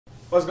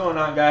What's going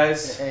on,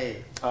 guys?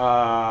 Hey,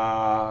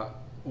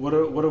 What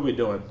are we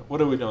doing?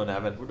 What are we doing,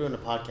 Evan? we're doing a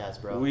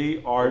podcast, bro.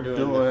 We are We're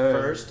doing the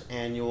first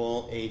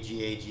annual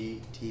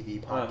AGAG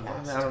TV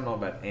podcast. I don't know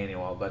about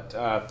annual, but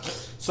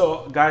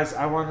so guys,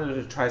 I wanted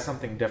to try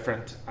something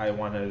different. I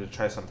wanted to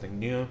try something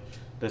new.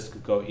 This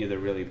could go either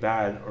really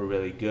bad or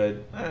really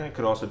good. It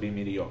could also be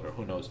mediocre.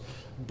 Who knows?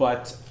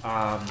 But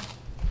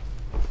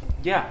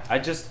yeah, I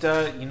just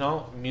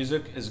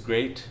music is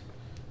great.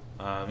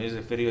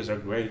 Music videos are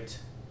great.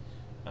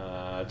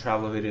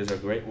 Travel videos are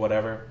great.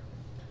 Whatever.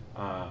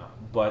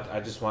 But I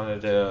just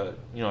wanted to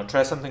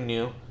try something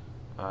new.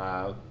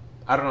 I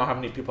don't know how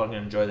many people are gonna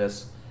enjoy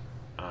this.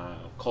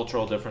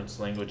 Cultural difference,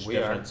 language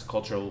difference,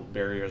 cultural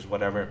barriers,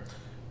 whatever.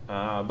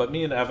 But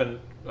me and Evan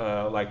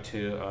like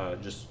to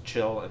just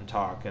chill and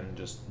talk and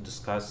just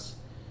discuss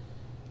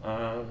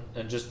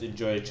and just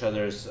enjoy each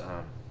other's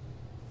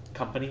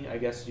company, I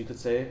guess you could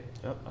say,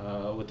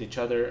 with each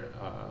other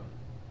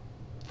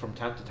from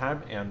time to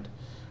time. And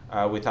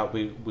we thought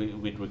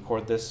we'd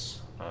record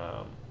this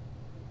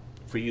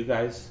for you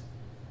guys,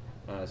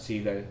 so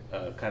you guys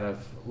kind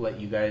of let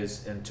you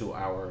guys into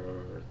our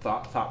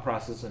thought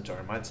process, into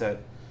our mindset.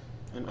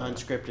 An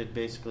unscripted,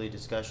 basically,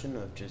 discussion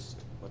of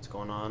just what's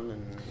going on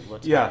and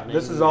what's Yeah, happening.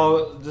 this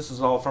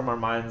is all from our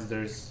minds.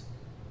 There's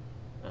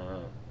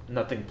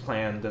nothing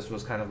planned. This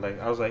was kind of like,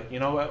 I was like, you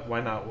know what? Why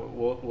not?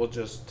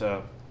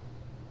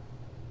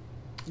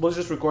 We'll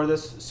just record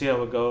this, see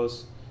how it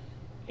goes,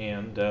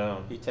 and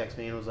He texted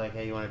me and was like,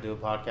 "Hey, you want to do a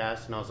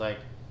podcast?" And I was like,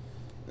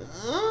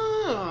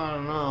 "I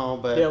don't know,"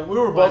 but yeah, we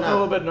were why both a not?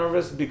 little bit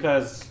nervous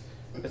because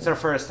it's our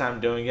first time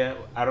doing it.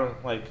 I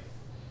don't like.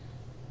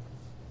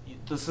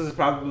 This is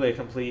probably a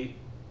complete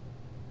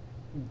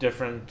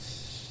different.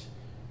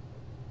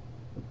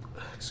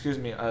 Excuse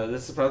me.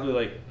 This is probably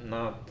like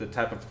not the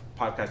type of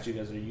podcast you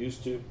guys are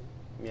used to.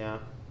 Yeah,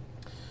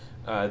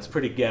 It's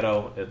pretty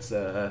ghetto. It's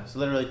it's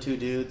literally two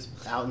dudes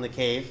out in the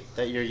cave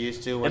that you're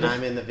used to when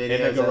I'm in the videos.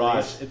 in at the garage.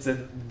 least. It's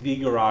in the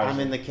garage. I'm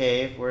in the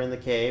cave. We're in the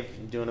cave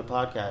doing a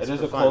podcast. It is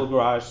for a fun. cold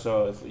garage,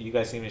 so if you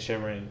guys see me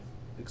shivering,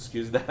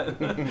 excuse that.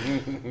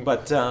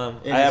 But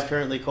It is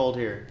currently cold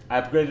here.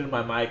 I upgraded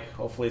my mic.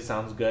 Hopefully, it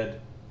sounds good.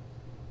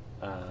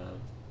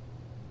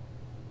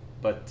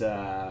 But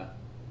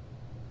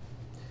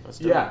Let's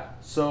do yeah,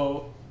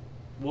 so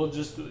we'll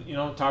just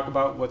talk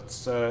about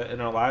what's in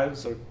our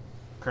lives, or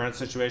current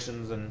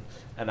situations in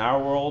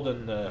our world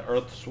and the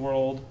Earth's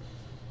world,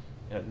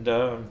 and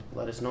it.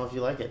 Let us know if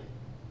you like it.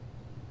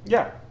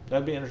 yeah,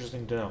 that'd be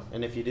interesting to know.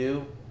 And if you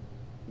do,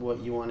 what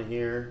you want to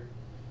hear,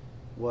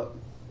 what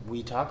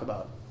we talk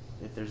about.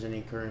 If there's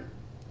any current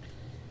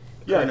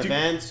Yeah, if you-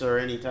 events or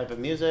any type of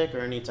music or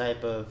any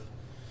type of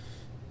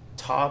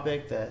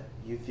topic that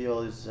you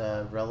feel is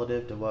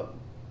relative to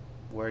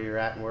where you're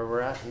at and where we're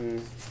at, and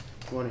if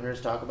you want to hear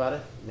us talk about it,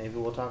 maybe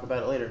we'll talk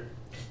about it later.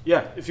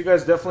 Yeah, if you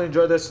guys definitely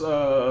enjoy this,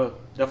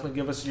 definitely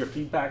give us your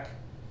feedback.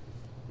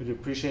 We'd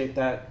appreciate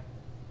that.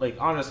 Like,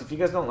 honest, if you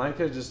guys don't like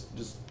it,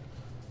 just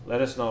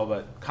let us know,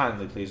 but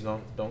kindly, please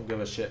don't give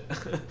us shit.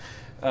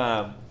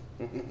 um,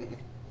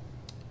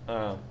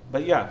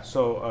 but yeah,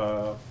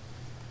 so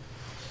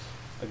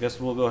I guess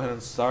we'll go ahead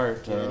and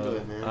start. Get into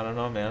it, man. I don't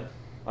know, man.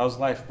 How's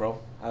life,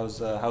 bro?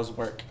 How's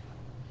work?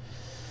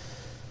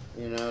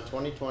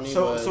 2020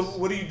 So was.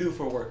 what do you do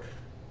for work?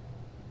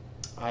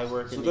 I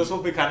work So in this the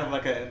will be kind of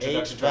like an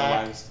introduction to our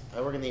HVAC. lives.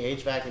 I work in the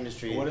HVAC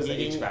industry. What is the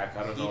heating, HVAC?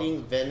 I don't know.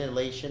 Heating,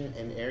 ventilation,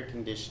 and air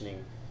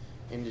conditioning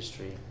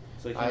industry.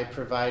 So I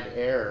provide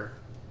air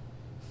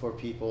for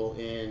people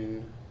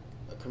in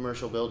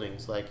commercial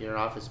buildings, like your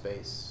office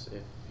space.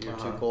 If you're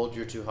too Uh-huh. cold,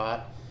 you're too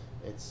hot.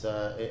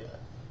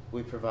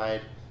 We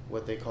provide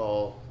what they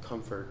call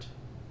comfort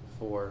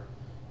for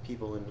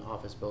people in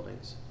office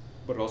buildings.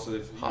 but also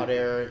if Hot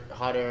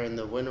air in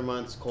the winter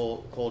months,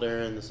 cold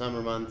air in the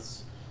summer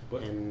months,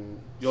 But and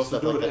you also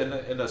stuff do like it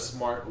that. in a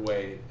smart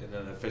way, in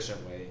an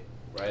efficient way,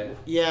 right?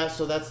 Yeah,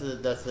 so that's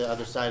the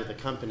other side of the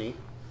company,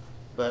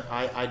 but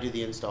I do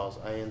the installs.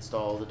 I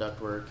install the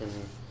ductwork and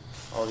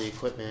all the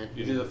equipment.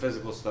 You do the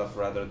physical stuff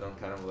rather than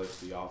kind of like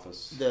the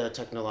office. The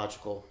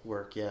technological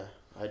work. Yeah,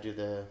 I do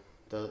the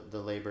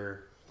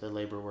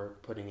labor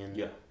work, putting in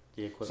Yeah.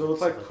 the equipment. So with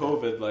stuff like that.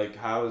 COVID, like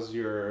how's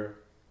your?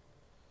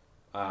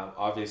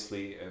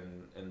 Obviously,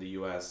 in the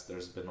U.S.,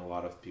 there's been a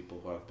lot of people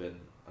who have been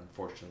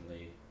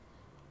unfortunately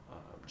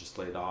just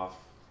laid off,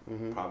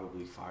 Mhm.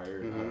 probably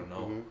fired. I Mhm, don't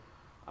know.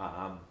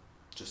 mhm.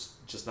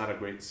 Just not a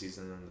great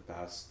season in the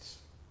past.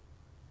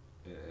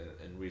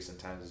 In recent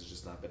times, it's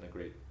just not been a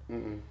great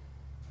Mm-mm.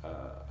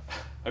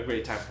 a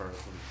great time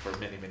for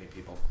many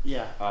people.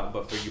 Yeah.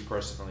 But for you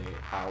personally,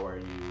 how are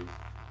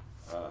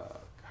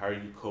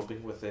you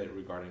coping with it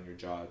regarding your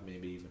job,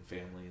 maybe even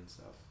family and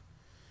stuff?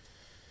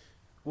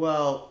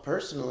 Well,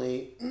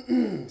 personally,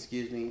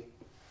 excuse me.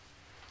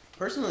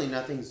 Personally,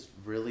 nothing's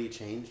really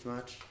changed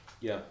much.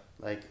 Yeah.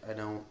 Like I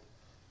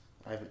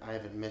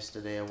haven't missed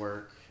a day of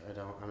work.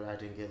 I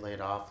didn't get laid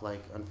off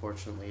like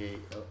unfortunately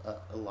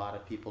a lot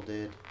of people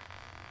did.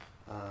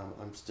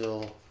 I'm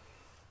still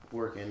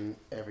working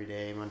every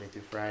day, Monday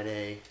through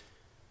Friday.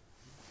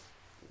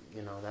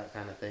 you know, that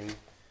kind of thing.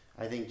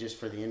 I think just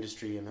for the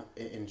industry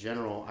in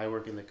general, I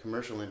work in the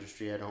commercial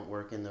industry. I don't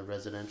work in the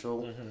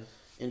residential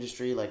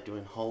industry, like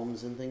doing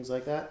homes and things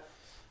like that.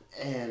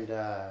 And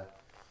a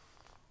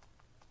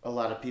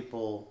lot of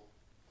people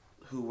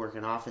who work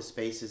in office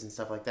spaces and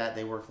stuff like that,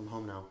 they work from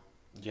home now.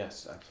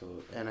 Yes,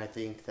 absolutely. And I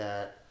think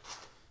that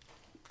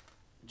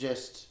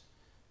just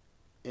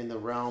in the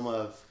realm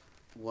of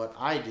what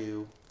I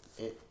do,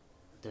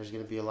 there's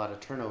going to be a lot of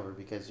turnover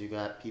because you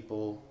got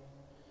people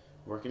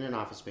working in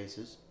office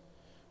spaces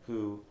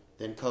who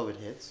then COVID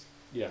hits.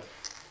 Yeah.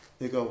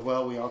 They go,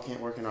 well, we all can't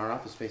work in our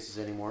office spaces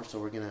anymore, so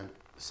we're going to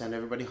send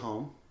everybody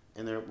home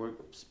and they're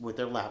with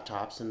their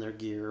laptops and their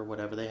gear or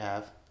whatever they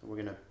have.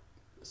 We're going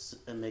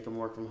to make them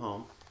work from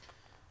home.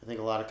 I think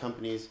a lot of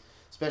companies,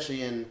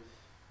 especially in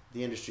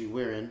the industry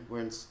we're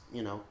in,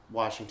 you know,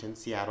 Washington,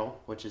 Seattle,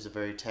 which is a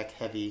very tech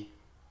heavy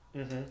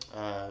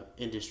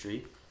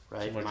industry,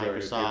 right?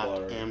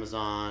 Microsoft,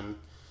 Amazon,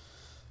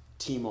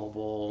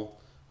 T-Mobile,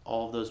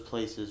 all of those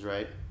places,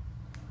 right?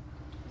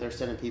 They're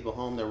sending people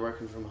home, they're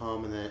working from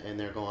home, and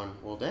they're going,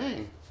 well,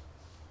 dang,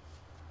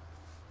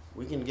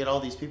 we can get all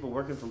these people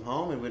working from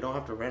home and we don't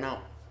have to rent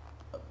out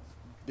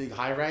big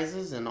high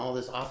rises and all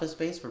this office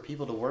space for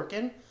people to work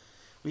in.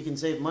 We can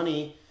save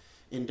money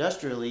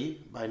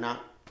industrially by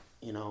not,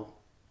 you know,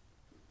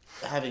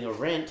 having a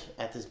rent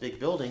at this big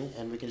building,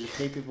 and we can just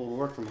pay people to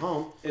work from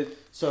home.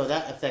 So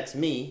that affects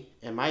me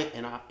in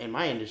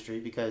my industry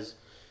because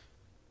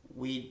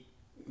we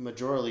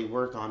majorly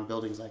work on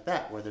buildings like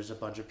that where there's a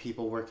bunch of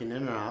people working in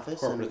an office,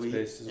 corporate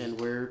spaces, and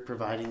we're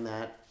providing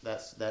that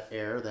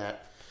air,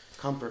 that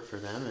comfort for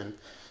them.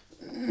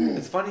 And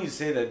it's funny you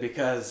say that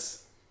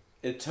because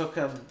it took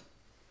them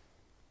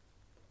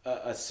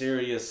a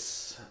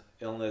serious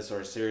illness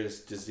or a serious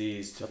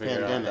disease to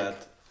figure out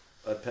that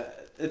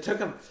it took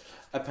them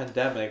a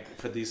pandemic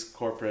for these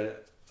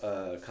corporate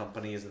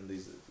companies and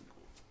these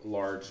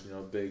large, you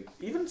know, big,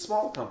 even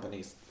small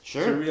companies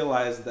to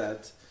realize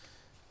that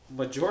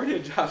majority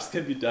of jobs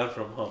can be done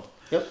from home.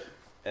 Yep.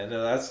 And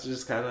that's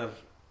just kind of,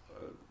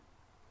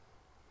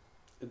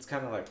 it's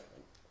kind of like,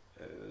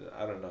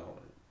 I don't know.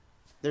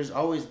 There's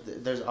always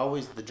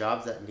the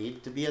jobs that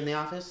need to be in the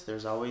office.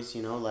 There's always,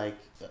 you know, like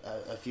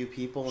a few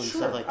people and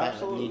stuff like that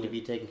that need to be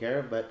taken care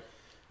of. But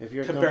if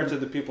you're compared to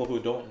the people who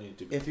don't need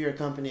to be. If you're a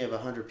company of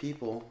 100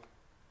 people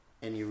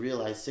and you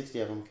realize 60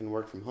 of them can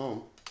work from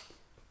home,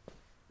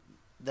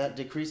 that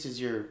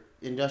decreases your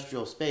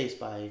industrial space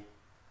by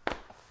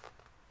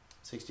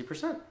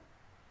 60%.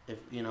 If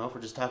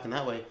we're just talking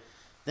that way,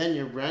 then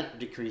your rent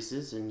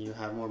decreases and you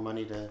have more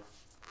money to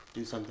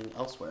do something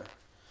elsewhere.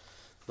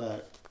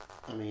 But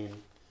I mean,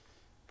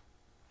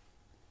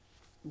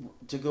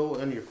 to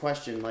go on your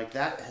question, like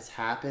that has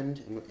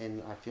happened,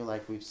 and I feel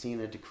like we've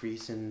seen a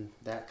decrease in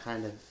that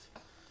kind of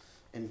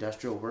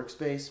industrial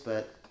workspace,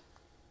 but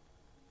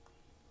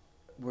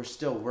we're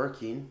still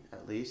working,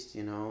 at least,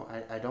 you know.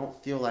 I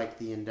don't feel like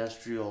the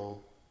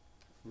industrial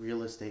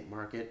real estate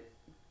market,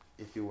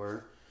 if you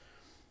were,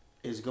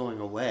 is going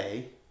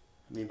away.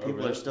 I mean,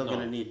 people are still going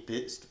to need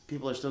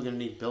people are still going to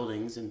need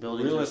buildings, and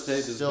buildings real estate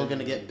are still going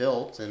to get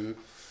built, and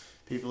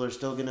people are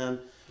still going to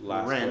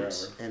rent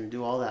forever and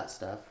do all that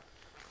stuff.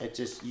 It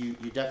just, you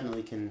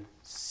definitely can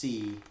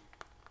see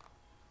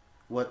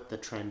what the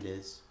trend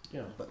is.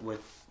 Yeah. But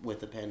with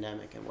the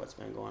pandemic and what's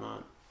been going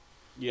on.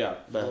 Yeah.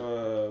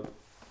 But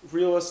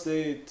real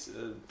estate,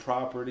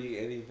 property,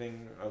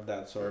 anything of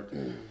that sort,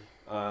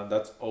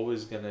 that's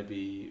always going to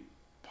be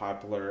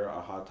popular,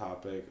 a hot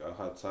topic, a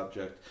hot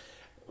subject,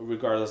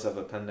 regardless of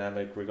a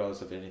pandemic,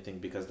 regardless of anything,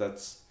 because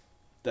that's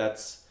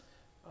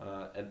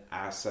an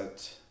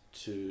asset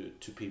to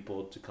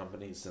people, to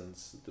companies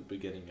since the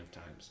beginning of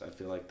times. I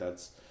feel like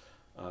that's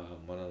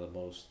one of the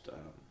most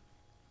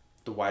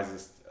the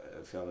wisest,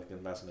 I feel like,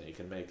 investment you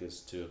can make is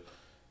to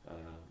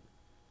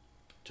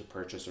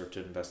purchase or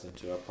to invest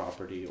into a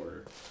property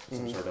or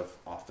some sort of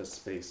office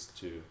space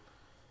to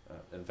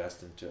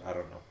invest into. I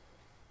don't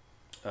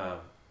know.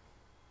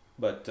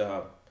 But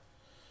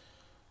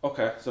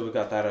okay, so we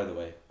got that out of the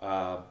way.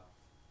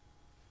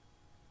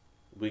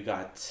 We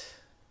got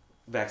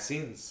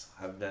vaccines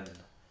have been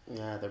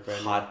they're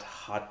brand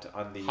hot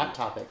on the hot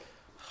topic.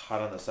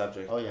 Hot on the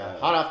subject. Oh yeah,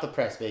 hot off the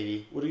press,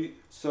 baby.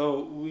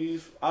 So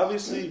we've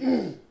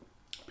obviously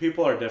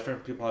people are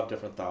different. People have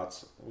different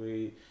thoughts.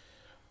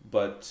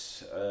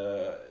 But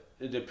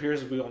it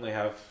appears we only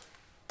have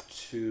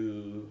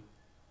two.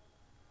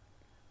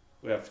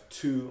 We have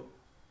two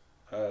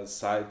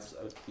sides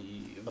of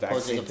the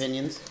opposing vaccines.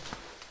 Opinions.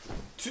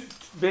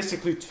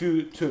 Basically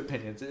two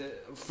opinions.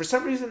 For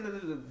some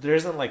reason, there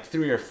isn't like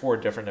 3 or 4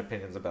 different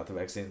opinions about the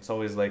vaccine. It's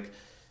always like,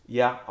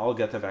 yeah, I'll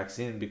get the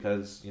vaccine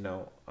because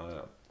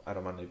I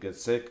don't want to get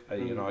sick.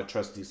 I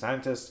trust these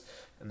scientists.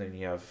 And then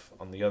you have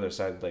on the other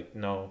side, like,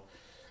 no,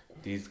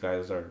 these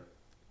guys are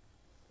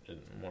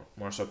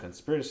more so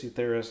conspiracy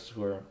theorists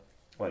who are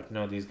like,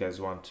 no, these guys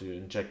want to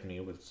inject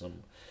me with some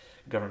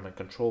government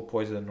control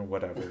poison or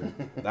whatever.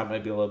 That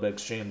might be a little bit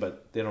extreme,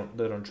 but they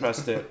don't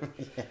trust it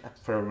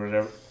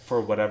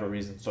for whatever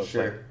reason. So it's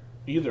like,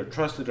 you either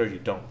trust it or you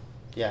don't.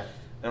 Yeah.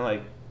 And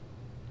like,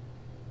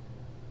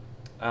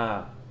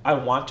 I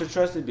want to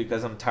trust it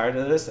because I'm tired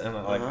of this, and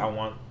like I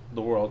want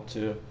the world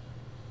to.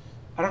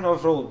 I don't know if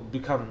it'll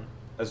become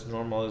as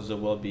normal as it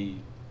will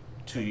be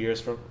 2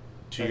 years from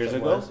 2 years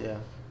ago. Yeah.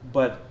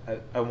 But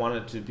I want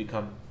it to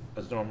become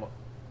as normal,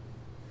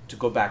 to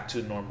go back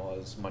to normal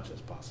as much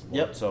as possible.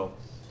 Yep. So,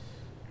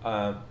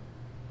 I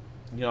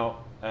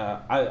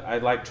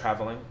like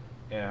traveling.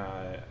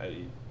 I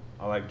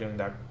like doing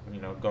that.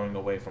 Going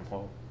away from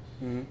home.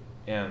 Mm-hmm.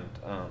 And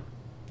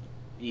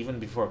even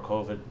before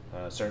COVID,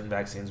 certain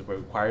vaccines were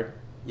required.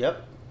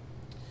 Yep.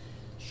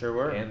 Sure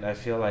were. And I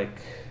feel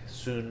like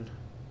soon,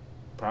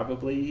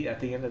 probably at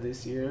the end of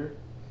this year,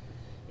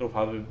 it'll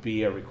probably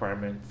be a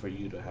requirement for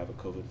you to have a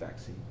COVID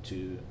vaccine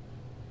to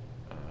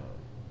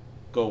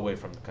go away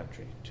from the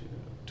country,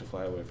 to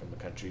fly away from the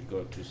country,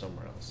 go to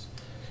somewhere else.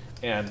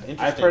 And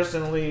I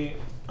personally...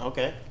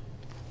 Okay.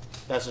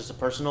 That's just a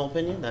personal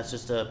opinion? That's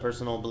just a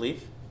personal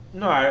belief?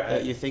 No,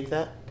 you think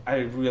that? I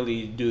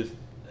really do...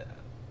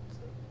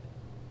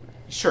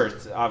 Sure,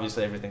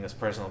 obviously everything is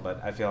personal,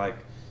 but I feel like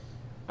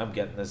I'm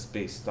getting this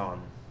based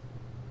on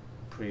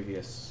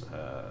previous,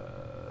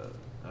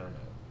 I don't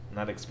know,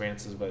 not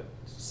experiences, but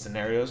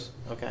scenarios.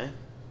 Okay.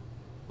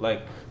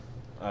 Like,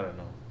 I don't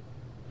know.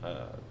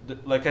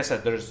 Like I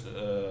said, there's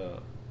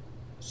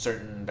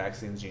certain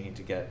vaccines you need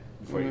to get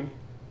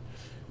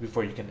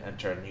before you can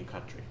enter a new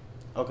country.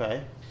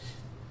 Okay.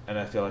 And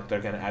I feel like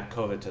they're going to add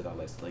COVID to that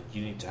list. Like,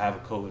 you need to have a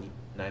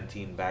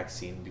COVID-19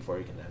 vaccine before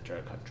you can enter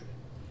a country.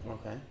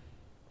 Okay.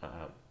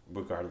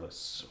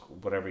 Regardless,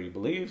 whatever you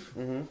believe.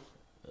 Mm-hmm.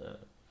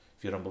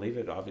 If you don't believe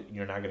it,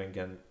 you're not going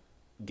to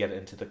get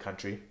into the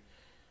country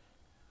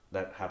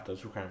that have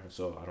those requirements.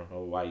 So I don't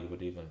know why you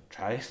would even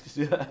try to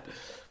do that.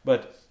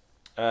 But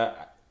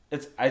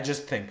I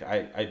just think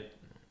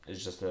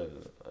it's just a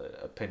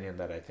opinion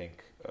that I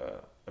think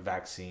a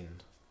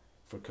vaccine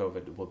for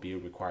COVID will be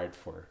required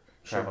for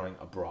traveling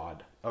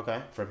abroad.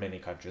 Okay. For many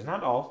countries,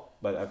 not all,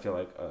 but I feel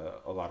like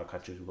a lot of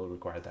countries will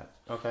require that.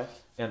 Okay.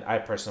 And I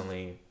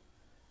personally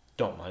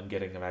don't mind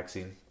getting a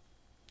vaccine.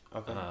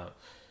 Okay.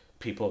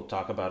 People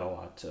talk about a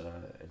lot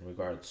in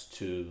regards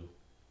to,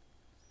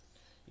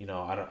 I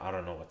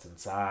don't know what's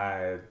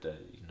inside.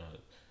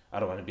 I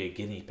don't want to be a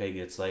guinea pig.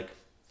 It's like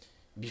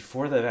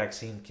before the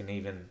vaccine can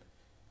even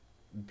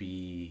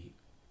be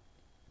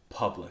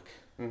public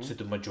to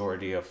the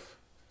majority of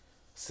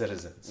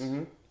citizens.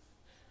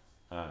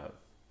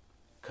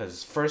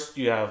 Because first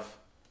you have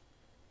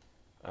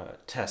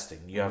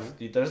testing. You have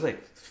there's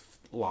like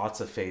lots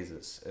of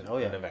phases in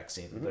a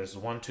vaccine. There's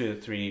 1, 2,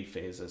 3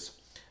 phases,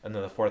 and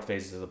then the 4th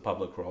phase is a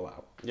public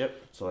rollout. Yep.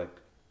 So like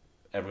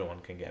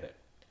everyone can get it.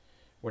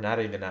 We're not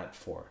even at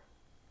 4.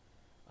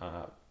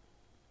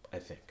 I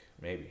think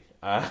maybe.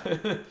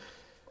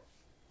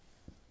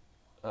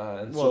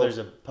 There's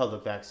a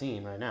public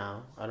vaccine right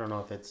now. I don't know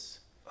if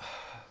it's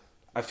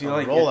I feel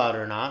like rollout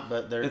or not,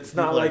 but it's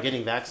people not like are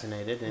getting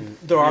vaccinated, and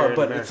there are,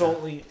 but it's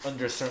only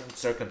under certain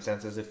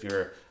circumstances. If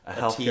you're a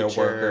healthcare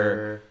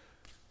worker,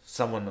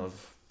 someone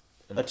of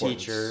importance. A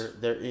teacher,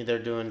 they're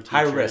doing teachers,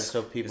 high risk,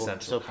 so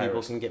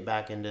people can get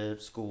back into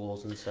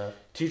schools and stuff.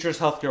 Teachers,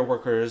 healthcare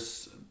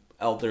workers,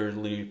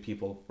 elderly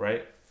people,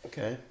 right?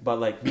 Okay.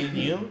 But like me and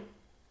you,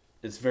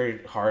 it's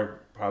very hard,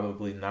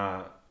 probably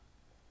not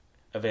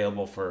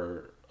available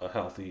for a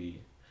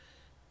healthy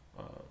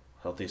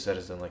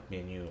citizen like me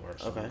and you, or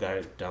some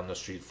guy down the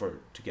street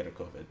to get a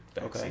COVID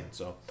vaccine. Okay.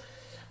 So,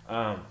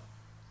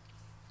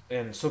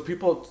 and so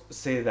people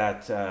say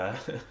that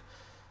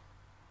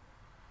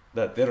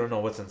that they don't know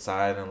what's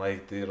inside and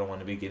like they don't want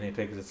to be guinea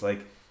pigs. It's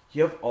like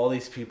you have all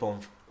these people,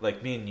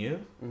 like me and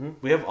you.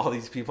 We have all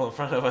these people in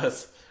front of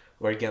us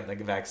who are getting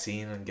the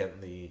vaccine and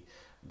getting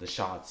the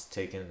shots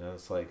taken, and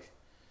it's like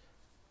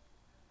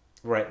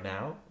right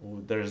now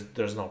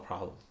there's no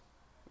problem.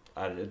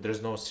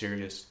 There's no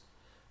serious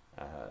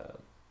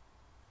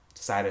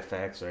side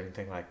effects or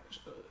anything like.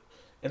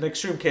 In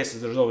extreme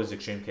cases, there's always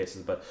extreme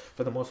cases, but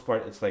for the most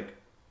part, it's like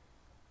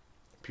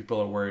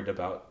people are worried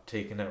about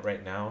taking it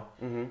right now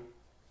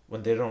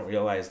when they don't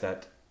realize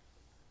that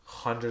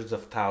hundreds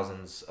of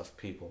thousands of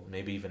people,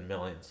 maybe even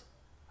millions,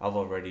 have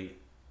already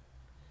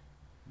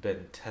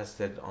been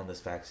tested on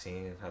this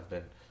vaccine and have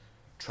been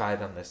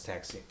tried on this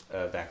vaccine,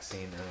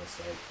 and it's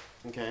like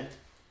okay.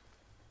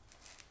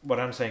 What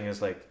I'm saying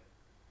is like.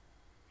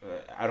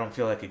 I don't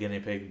feel like a guinea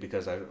pig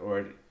because I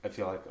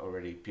feel like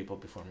already people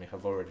before me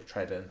have already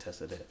tried it and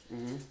tested it,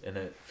 and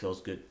it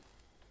feels good.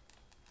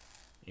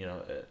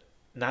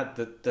 Not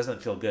that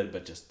doesn't feel good,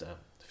 but just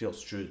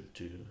feels true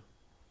to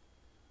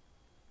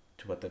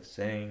what they're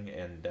saying.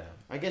 And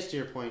I guess to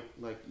your point,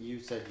 like you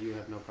said, you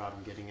have no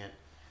problem getting it.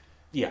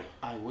 Yeah,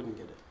 I wouldn't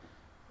get it.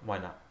 Why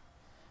not?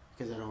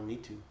 Because I don't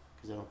need to.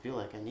 Because I don't feel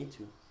like I need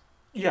to.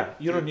 Yeah,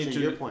 you don't need to. To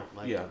your point,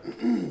 like yeah,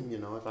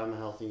 if I'm a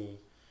healthy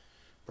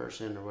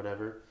person or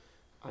whatever,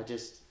 I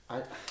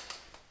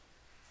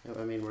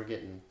mean, we're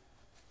getting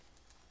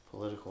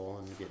political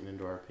and getting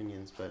into our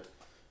opinions, but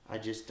I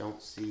just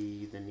don't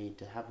see the need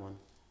to have one.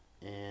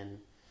 And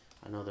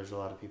I know there's a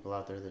lot of people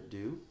out there that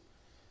do,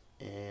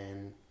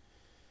 and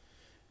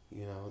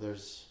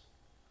there's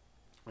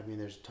I mean,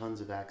 there's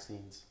tons of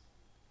vaccines.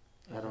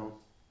 I don't.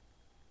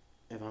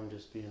 If I'm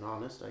just being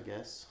honest, I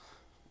guess.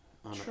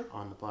 Sure.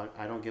 On the pod,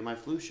 I don't get my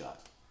flu shot.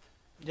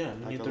 Yeah, Like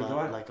neither do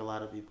I. like a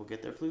lot of people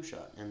get their flu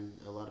shot, and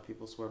a lot of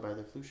people swear by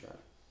their flu shot.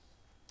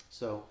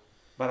 So,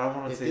 But I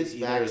want to if say this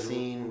either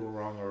vaccine- is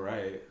wrong or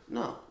right.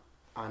 no,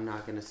 I'm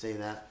not gonna say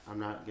that. I'm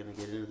not gonna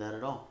get into that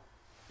at all.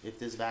 If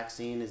this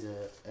vaccine is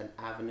an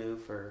avenue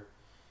for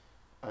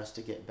us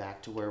to get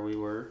back to where we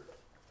were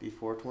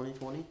before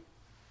 2020,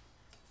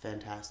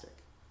 fantastic.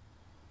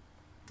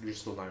 You're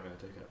still not gonna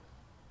take it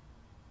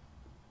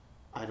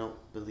I don't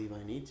believe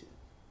I need to.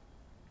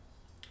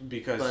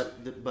 because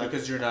But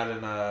because you're not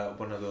in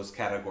one of those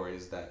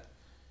categories that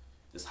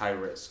is high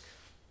risk.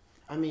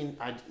 I mean,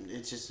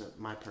 it's just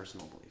my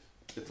personal belief.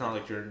 It's not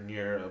like you're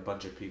near a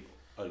bunch of people.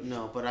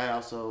 No, but I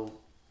also,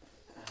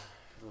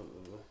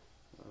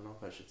 I don't know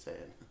if I should say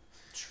it.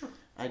 Sure.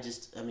 I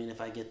mean,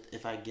 if I get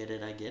it,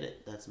 I get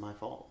it. That's my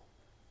fault.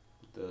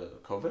 The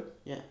COVID.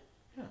 Yeah.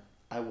 Yeah.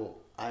 I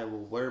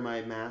will wear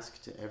my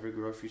mask to every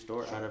grocery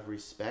store out of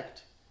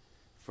respect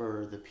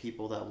for the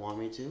people that want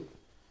me to,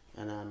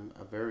 and I'm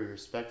very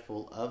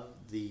respectful of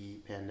the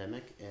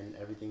pandemic and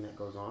everything that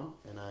goes on,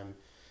 and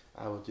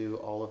I will do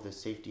all of the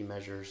safety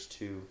measures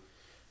to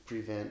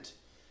prevent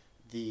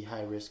the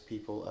high risk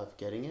people of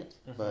getting it.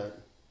 Mhm.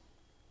 But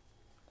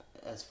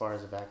as far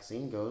as a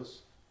vaccine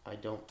goes, I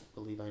don't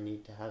believe I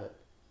need to have it.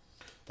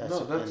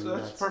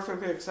 That's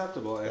perfectly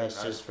acceptable. And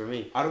That's just for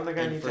me. I don't think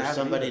I And need for to have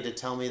somebody it either. to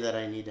tell me that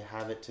I need to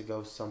have it to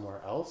go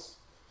somewhere else,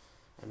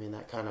 I mean,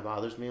 that kind of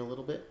bothers me a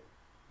little bit,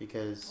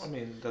 because I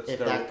mean, that's if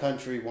their that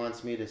country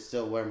wants me to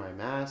still wear my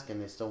mask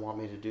and they still want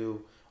me to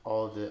do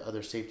all of the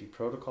other safety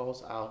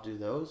protocols, I'll do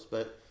those.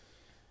 But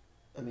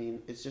I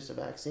mean, it's just a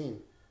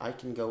vaccine. I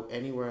can go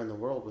anywhere in the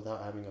world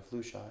without having a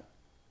flu shot.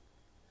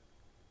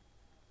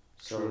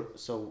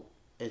 So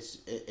it's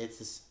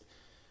this.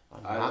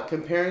 I'm not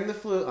comparing the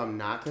flu. I'm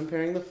not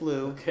comparing the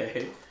flu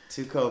Okay.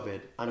 to COVID.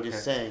 I'm Okay.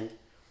 just saying,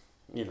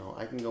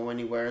 I can go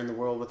anywhere in the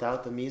world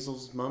without the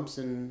measles, mumps,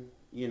 and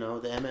the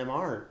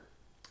MMR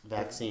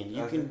vaccine.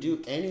 You can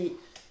do any.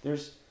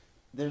 There's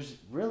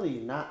really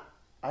not.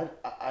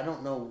 I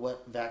don't know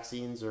what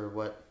vaccines or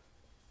what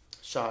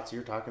shots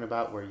you're talking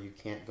about where you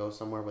can't go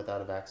somewhere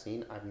without a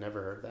vaccine. I've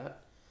never heard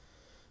that.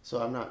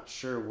 So I'm not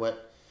sure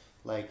what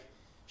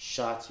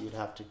shots you'd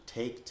have to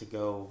take to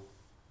go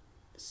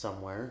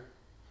somewhere.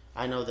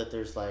 I know that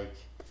there's the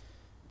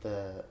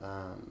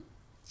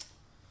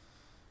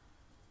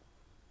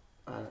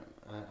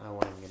I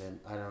won't even get in.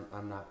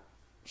 I'm not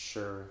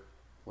sure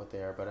what they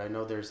are, but I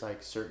know there's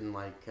certain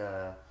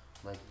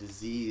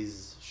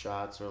disease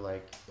shots or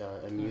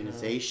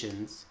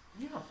immunizations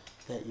Yeah.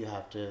 that you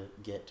have to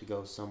get to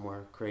go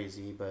somewhere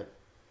crazy. But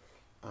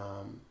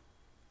I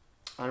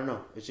don't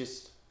know. It's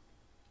just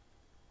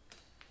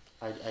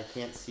I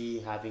can't see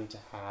having to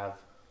have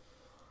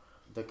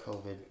the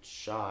COVID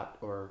shot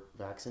or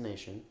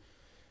vaccination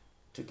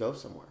to go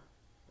somewhere.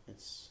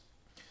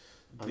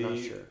 I'm not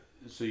sure.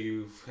 So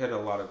you've hit a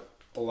lot of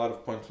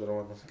points that I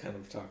want to kind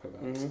of talk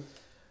about.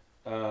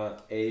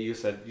 Mm-hmm. You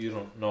said you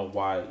don't know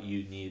why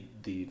you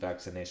need the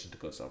vaccination to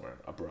go somewhere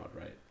abroad,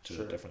 right? To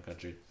Sure. a different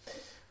country.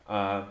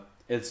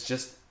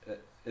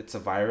 It's a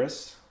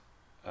virus.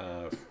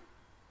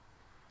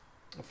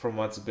 From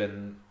what's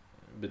been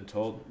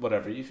told,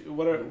 whatever you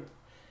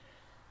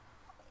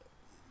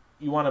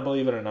want to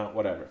believe it or not,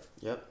 whatever.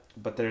 Yep.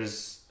 But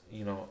there's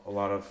a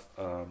lot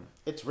of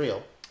It's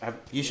real.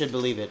 You should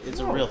believe it. It's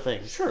a real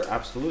thing. Sure,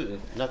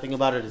 absolutely. Nothing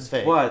about it is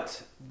fake.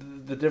 But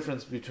the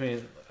difference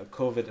between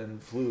COVID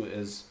and flu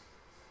is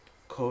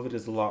COVID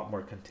is a lot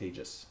more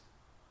contagious.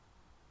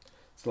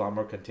 It's a lot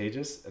more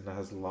contagious and it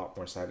has a lot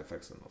more side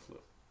effects than the flu.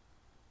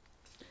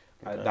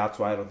 Okay. That's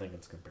why I don't think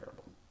it's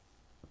comparable.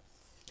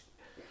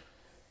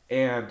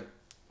 And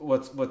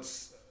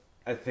what's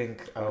I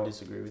think I would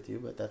disagree with you,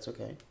 but that's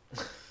okay.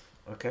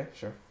 Okay,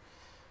 sure.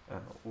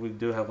 We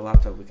do have a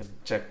laptop. We can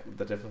check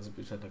the difference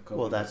between the COVID.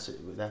 Well,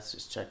 that's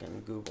just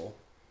checking Google.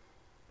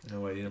 No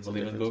way. You don't It's a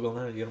believe in difference. Google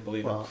now? You don't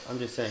believe Well, I'm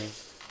just saying.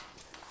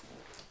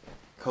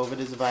 COVID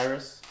is a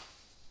virus.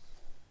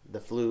 The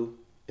flu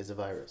is a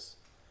virus.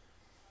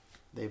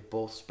 They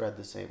both spread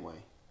the same way.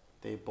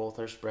 They both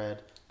are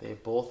spread. They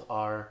both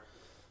are.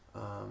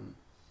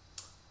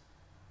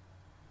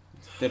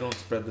 They don't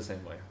spread the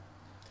same way.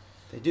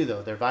 They do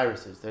though. They're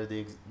viruses. They're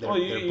you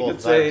both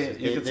could say-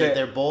 viruses. you could say-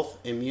 They're both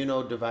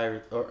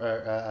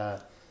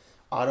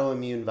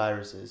autoimmune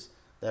viruses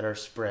that are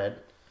spread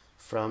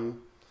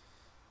from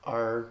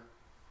our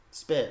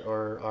spit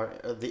or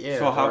the air.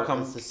 So how Or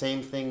come- it's the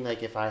same thing?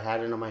 Like if I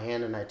had it on my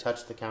hand and I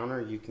touched the counter,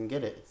 you can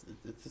get it.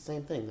 It's the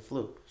same thing. The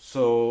flu.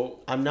 So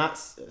I'm not.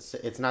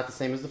 It's not the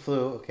same as the flu.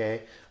 Okay.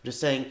 I'm just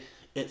saying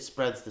it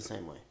spreads the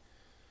same way.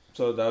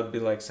 that would be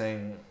like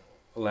saying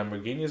a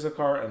Lamborghini is a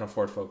car and a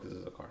Ford Focus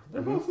is a car.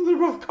 They're Mhm. they're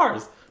both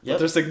cars, but Yep.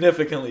 they're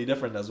significantly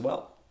different as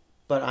well.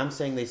 But I'm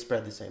saying they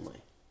spread the same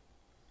way.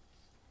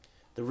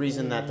 The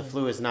reason that the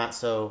flu is not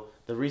so.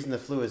 The reason the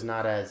flu is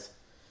not as.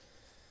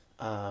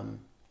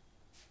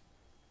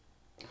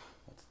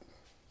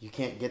 you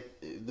can't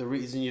get the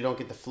reason you don't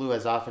get the flu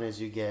as often as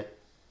you get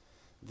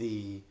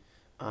the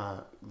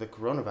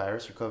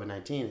coronavirus or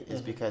COVID-19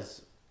 is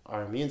because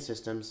our immune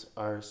systems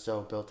are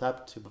so built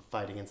up to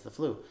fight against the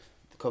flu.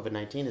 The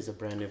COVID-19 is a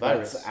brand new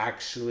virus. That's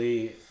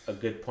actually a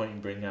good point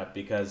you bring up,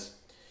 because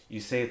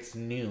you say it's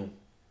new,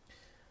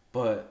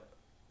 but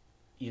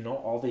you know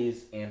all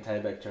these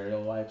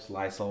antibacterial wipes,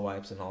 Lysol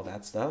wipes, and all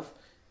that stuff,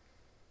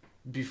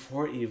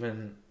 before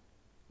even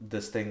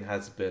this thing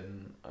has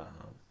been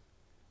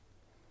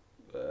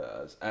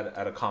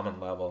at a common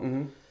level.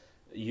 Mm-hmm.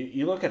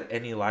 You look at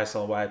any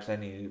Lysol wipes,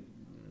 any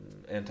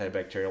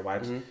antibacterial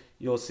wipes,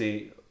 you'll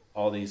see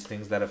all these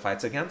things that it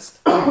fights against.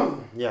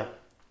 Yeah.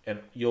 And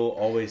you'll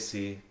always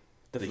see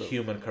the flu.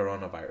 human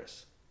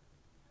coronavirus.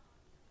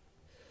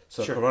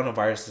 So Sure.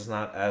 coronavirus is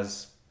not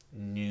as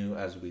new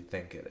as we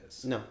think it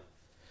is. No.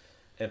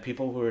 And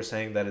people who are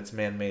saying that it's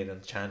man-made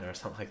in China or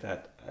something like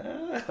that,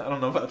 I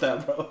don't know about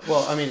that, bro.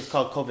 Well, I mean, it's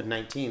called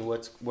COVID-19.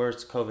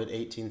 Where's COVID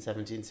 18,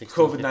 17,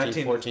 16, COVID-19.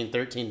 15, 14,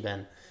 13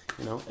 been?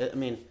 You know, I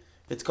mean,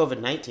 if it's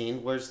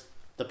COVID-19, where's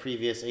the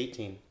previous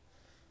 18?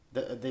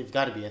 They've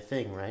got to be a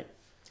thing, right?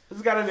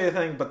 It's got to be a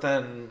thing, but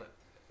then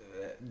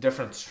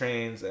different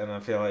strains, and I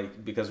feel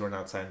like because we're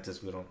not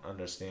scientists, we don't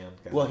understand.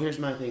 Well, here's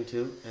my thing,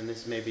 too, and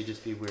this maybe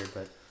just be weird,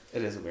 but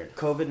it is weird.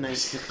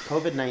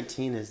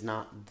 COVID-19 is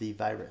not the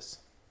virus.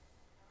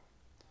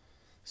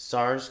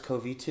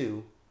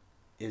 SARS-CoV-2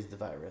 is the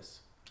virus.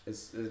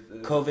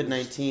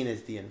 COVID-19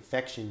 is the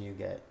infection you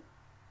get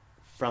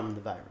from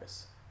the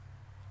virus.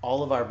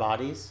 All of our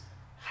bodies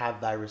have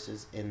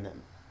viruses in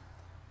them.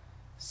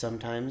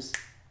 Sometimes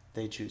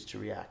they choose to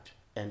react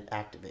and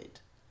activate.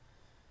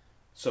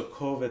 So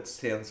COVID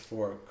stands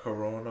for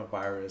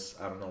coronavirus.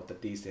 I don't know what the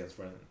D stands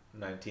for.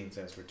 19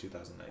 stands for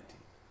 2019.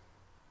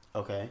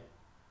 Okay.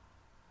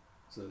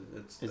 So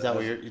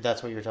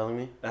that's what you're telling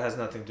me? That has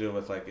nothing to do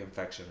with like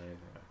infection or anything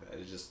like that.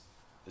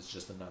 It's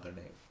just another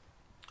name.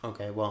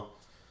 Okay, well.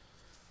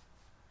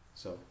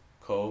 So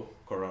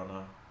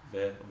corona,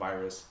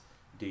 virus,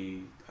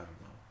 D, I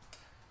don't know.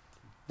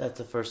 That's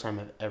the first time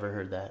I've ever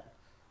heard that.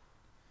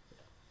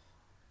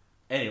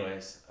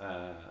 Anyways,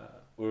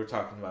 we were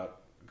talking about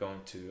going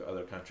to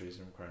other countries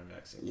and requiring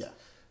vaccines.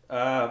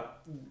 Yeah.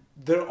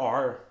 There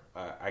are,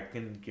 I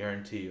can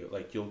guarantee you,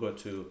 like you'll go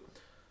to,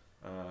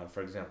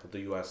 for example,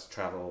 the U.S.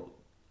 travel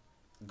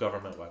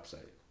government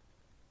website,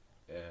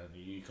 and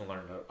you can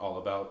learn all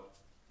about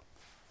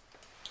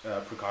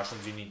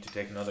precautions you need to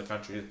take in other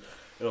countries.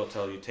 It'll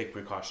tell you take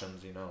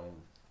precautions,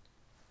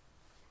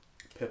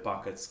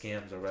 pickpocket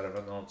scams or whatever.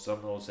 And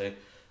some will say,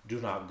 do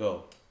not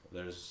go.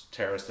 There's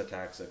terrorist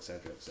attacks,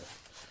 etc., etc.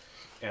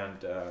 And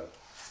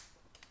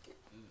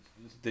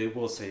they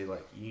will say,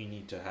 like, you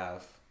need to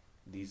have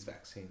these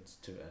vaccines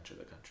to enter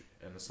the country.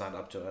 And it's not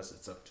up to us,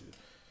 it's up to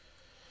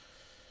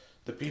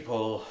the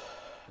people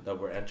that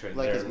were entering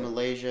like there. is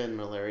Malaysia and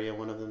malaria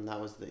one of them? That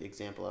was the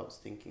example I was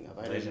thinking of.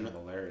 Malaysia and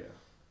malaria.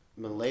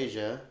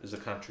 Malaysia is a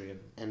country.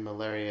 And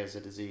malaria is a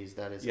disease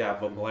that is... Yeah,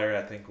 but malaria,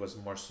 I think, was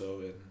more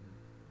so in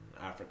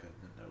Africa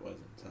than it was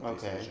in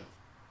Southeast Asia.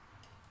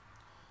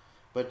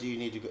 But do you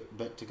need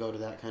to go to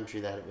that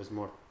country that it was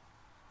more...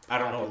 I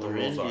don't know what the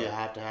rules are. Do you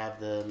have to have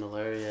the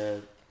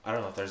malaria... I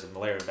don't know if there's a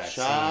malaria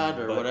vaccine. Shot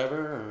or whatever?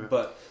 Or...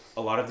 But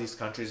a lot of these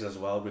countries as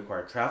well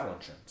require travel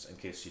insurance in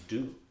case you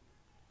do...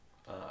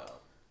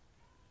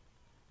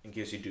 in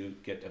case you do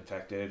get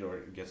infected or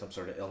get some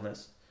sort of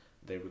illness.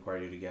 They require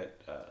you to get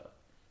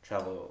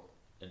travel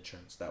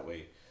insurance. That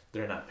way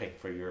they're not paying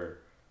for your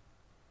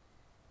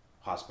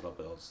hospital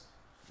bills,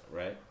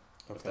 right?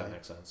 Okay. If that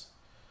makes sense.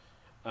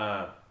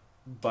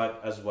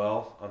 But as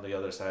well, on the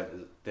other side,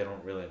 they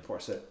don't really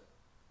enforce it.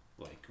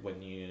 Like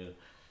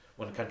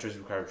when countries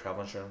require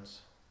travel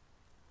insurance,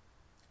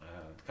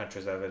 the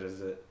countries I've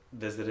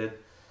visited,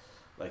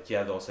 like,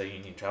 yeah, they'll say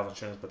you need travel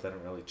insurance, but they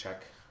don't really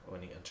check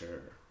when you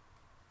enter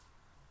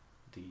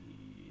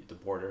the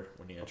border,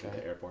 when you enter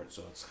the airport.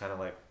 So it's kind of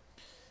like,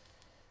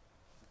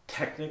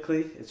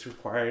 technically it's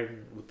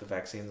required with the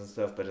vaccines and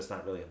stuff, but it's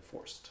not really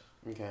enforced.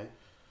 Okay.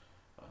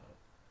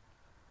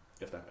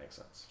 If that makes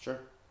sense. Sure.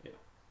 Yeah.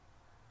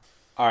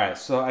 All right.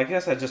 So I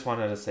guess I just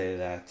wanted to say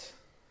that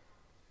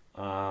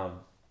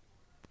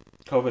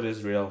COVID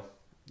is real,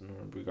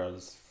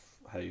 regardless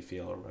of how you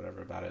feel or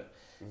whatever about it.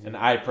 Mm-hmm. And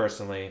I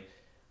personally,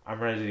 I'm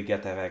ready to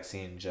get that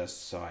vaccine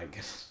just so I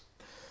can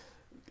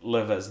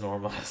live as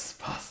normal as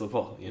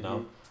possible, you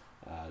know?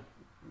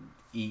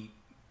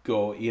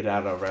 Go eat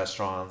out of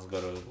restaurants, go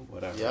to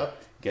whatever,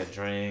 get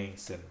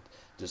drinks, and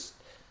just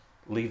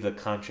leave the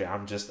country.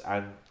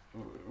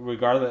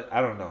 Regardless,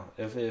 I don't know.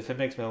 If it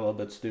makes me a little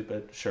bit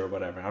stupid, sure,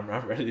 whatever. I'm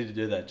ready to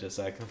do that just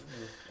so I can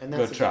and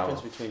that's the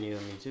difference between you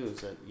and me too,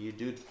 is that you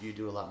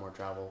do a lot more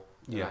travel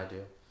than I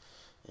do.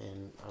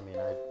 And I mean,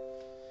 I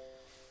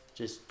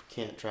just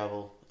can't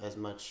travel as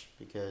much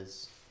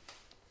because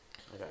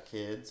I got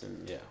kids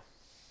and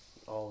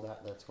all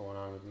that's going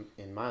on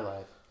in my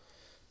life.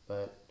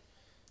 But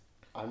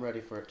I'm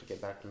ready for it to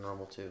get back to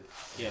normal too.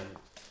 Yeah. And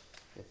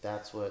if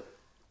that's what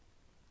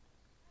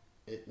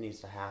it needs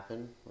to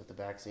happen with the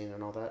vaccine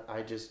and all that,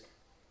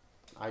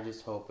 I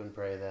just hope and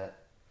pray that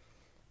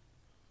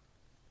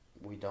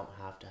we don't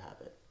have to have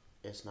it.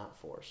 It's not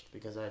forced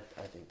because I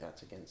think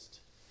that's against.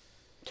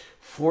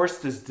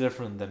 Forced is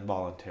different than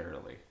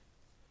voluntarily.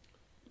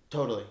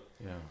 Totally.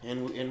 Yeah.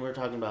 And we're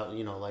talking about,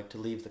 like to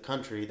leave the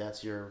country,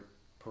 that's your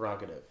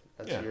prerogative.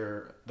 That's Yeah.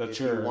 your That's if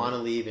your- you want to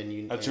leave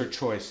and That's your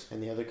choice.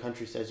 and the other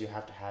country says you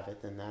have to have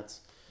it, then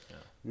that's Yeah.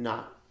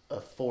 not a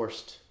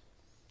forced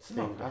thing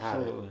No, to have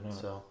absolutely it. not.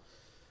 So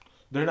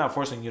They're not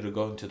forcing you to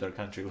go into their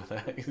country with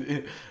that.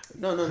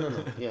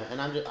 no. Yeah,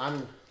 and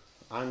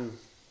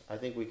I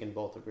think we can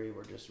both agree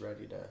we're just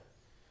ready to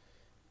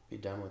be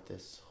done with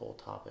this whole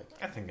topic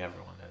I think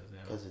everyone is.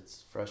 Yeah. because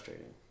it's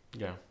frustrating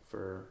Yeah.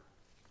 for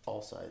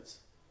all sides.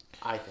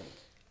 I think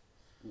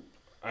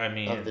I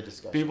mean, of the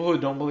discussion. people who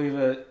don't believe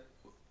it,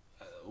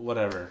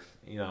 whatever.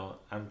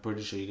 I'm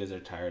pretty sure you guys are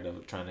tired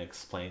of trying to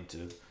explain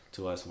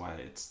to us why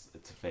it's a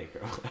fake or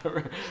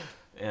whatever,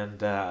 and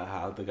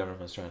how the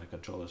government's trying to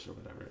control us or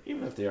whatever.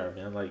 Even if they are,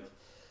 man. Like,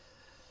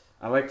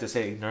 I like to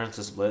say, ignorance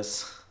is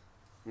bliss.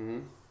 Mm-hmm.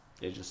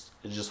 It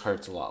just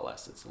hurts a lot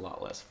less. It's a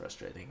lot less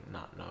frustrating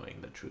not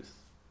knowing the truth.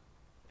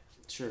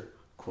 Sure.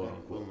 Quote Right,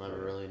 unquote. we'll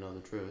never really know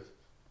the truth.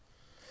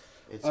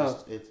 It's Uh,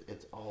 just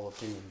it's all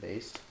opinion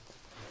based.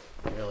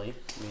 Really,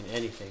 I mean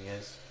anything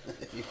is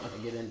if you want to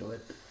get into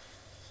it.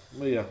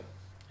 Well, yeah.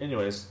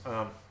 Anyways,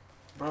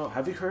 bro,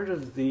 have you heard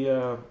of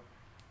the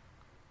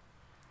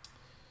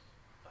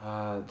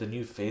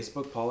new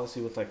Facebook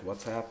policy with like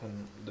WhatsApp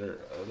and their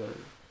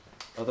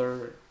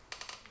other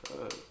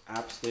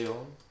apps they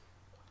own?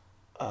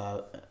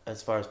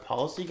 As far as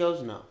policy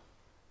goes, no.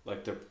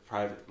 Like their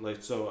private,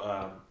 like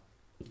so.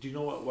 Do you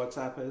know what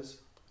WhatsApp is?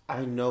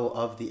 I know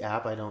of the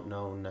app. I don't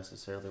know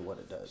necessarily what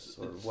it does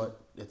or what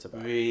it's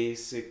about.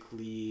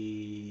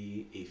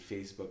 Basically, a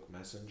Facebook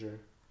Messenger,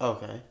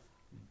 Okay.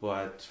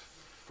 but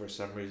for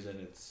some reason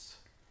it's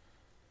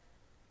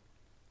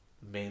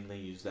mainly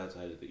used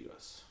outside of the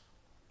U.S.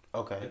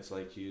 Okay. It's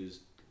like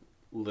used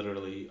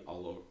literally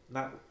all over,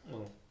 not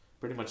well,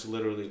 pretty much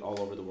literally all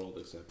over the world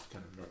except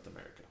kind of North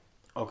America.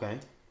 Okay.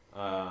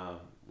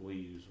 We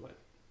use what?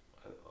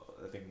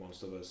 I think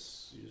most of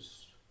us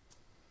use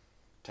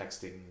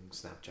texting,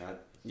 Snapchat,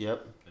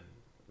 Yep. and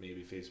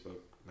maybe Facebook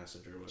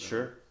Messenger, whatever.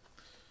 Sure.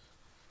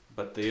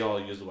 But they all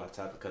use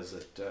WhatsApp because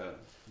it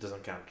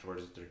doesn't count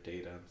towards their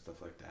data and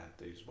stuff like that.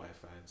 They use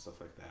Wi-Fi and stuff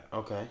like that.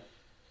 Okay.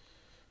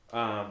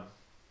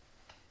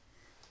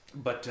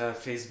 But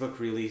Facebook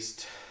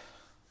released.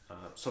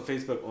 So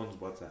Facebook owns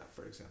WhatsApp,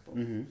 for example,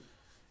 Mm-hmm.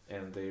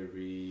 and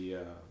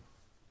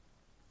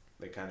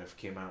they kind of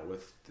came out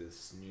with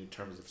this new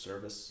terms of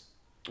service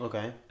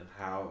Okay. and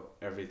how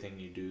everything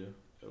you do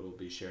it will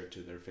be shared to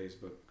their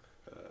Facebook,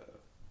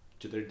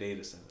 to their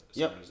data centers,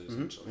 Yep.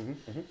 essentially.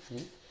 Mm-hmm. Mm-hmm.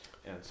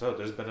 And so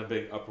there's been a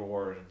big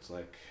uproar, and it's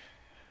like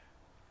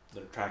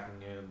they're tracking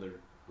you, they're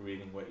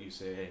reading what you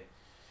say,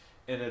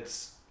 and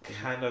it's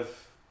kind of,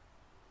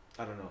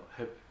 I don't know,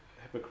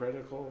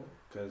 hypocritical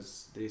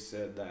because they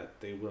said that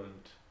they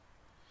wouldn't.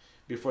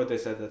 Before they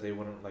said that they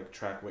wouldn't like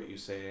track what you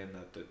say, and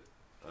that the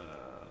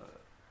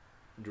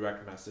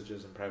direct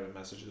messages and private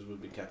messages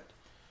would be kept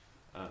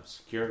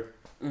secure,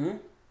 Mm-hmm.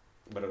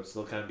 but it would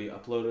still kind of be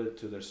uploaded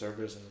to their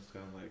servers, and it's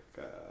kind of like,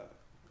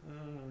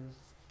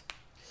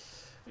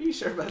 are you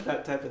sure about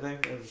that type of thing?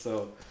 And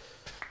so,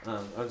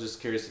 I'm just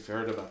curious if you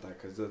heard about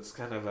that because it's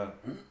kind of a,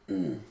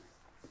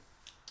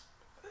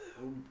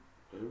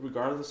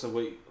 regardless of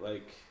what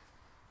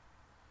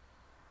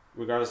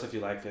regardless if you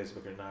like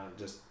Facebook or not,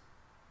 just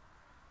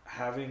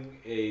having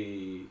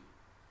a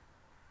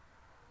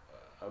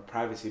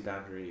privacy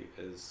boundary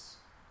is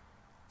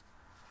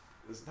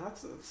not,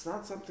 it's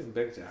not something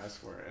big to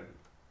ask for. And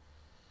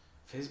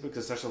Facebook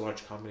is such a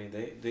large company.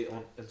 They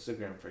own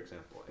Instagram, for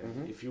example,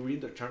 and Mhm. if you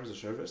read their terms of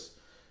service,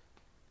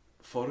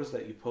 photos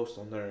that you post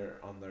on their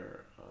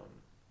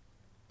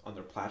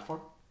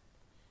platform,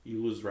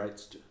 you lose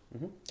rights to.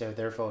 Mm-hmm. They're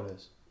their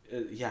photos.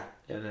 Yeah,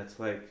 and it's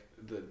like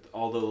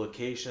all the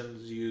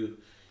locations you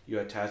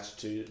attach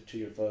to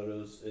your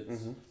photos.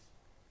 It's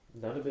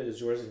Mm-hmm. none of it is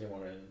yours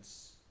anymore, and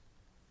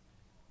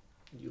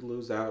you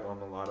lose out on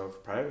a lot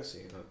of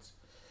privacy. And it's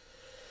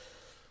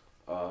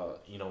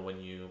when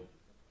you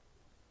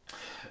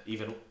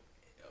even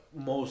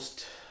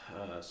most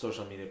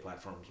social media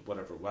platforms,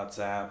 whatever,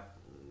 WhatsApp,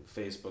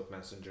 Facebook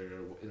Messenger,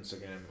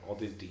 Instagram, all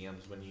these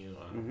DMs,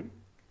 Mm-hmm.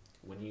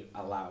 when you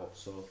allow.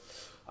 So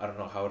I don't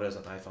know how it is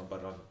on iPhone,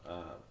 but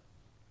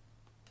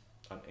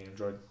on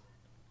Android,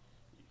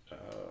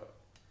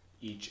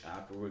 each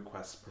app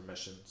requests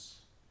permissions.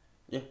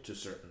 Yeah. To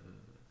certain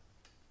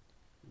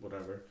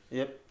whatever.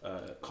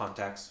 Yep.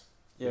 Contacts.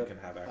 Yep. You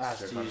can have access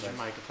Asks to to your use your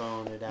contacts.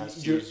 microphone. It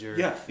asks to Your- use your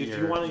yeah, if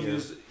you want to your-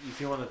 if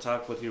you want to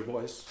talk with your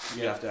voice,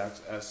 you Yeah. have to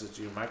access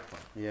to your microphone.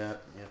 Yeah,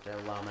 you have to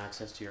allow them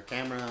access to your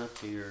camera,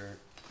 to your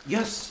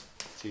Yes,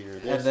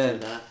 this, then-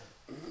 to that.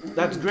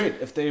 that's great.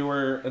 If they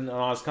were an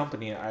honest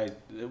company,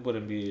 it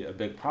wouldn't be a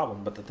big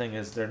problem. But the thing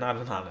is, they're not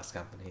an honest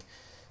company,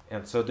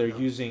 and so they're No.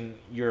 using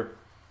your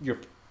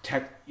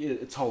tech.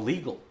 It's all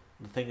legal.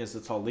 The thing is,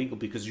 it's all legal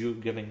because you're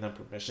giving them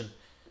permission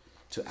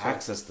to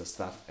access the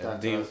stuff, and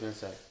That's what I was gonna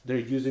say. they're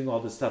using all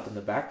this stuff in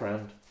the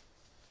background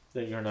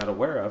that you're not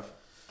aware of,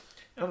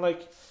 and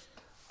like,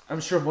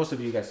 I'm sure most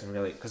of you guys can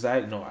relate, because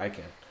I know I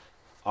can.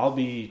 I'll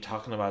be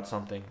talking about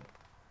something,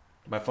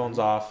 my phone's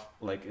off,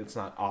 like it's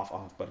not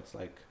off, but it's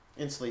like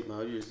In sleep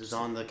mode, you're just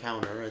on the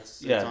counter.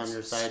 It's Yeah, on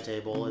your side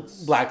table.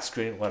 It's black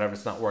screen, whatever,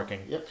 it's not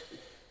working. Yep.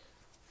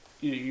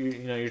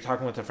 You know, you're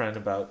talking with a friend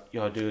about,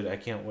 yo, dude, I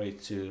can't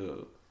wait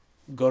to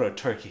go to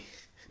Turkey.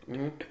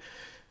 hmm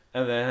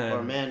And then,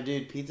 Or man,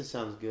 dude, pizza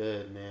sounds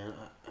good, man.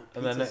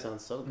 And Pizza then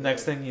sounds so good.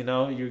 next thing you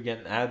know, you're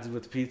getting ads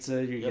with pizza,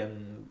 you're Yep.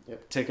 getting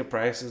Yep. ticket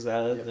prices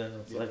ads, Yep.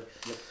 and it's Yep. like,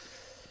 Yep.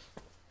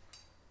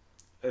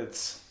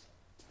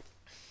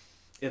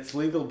 it's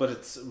legal, but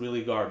it's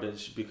really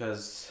garbage,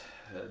 because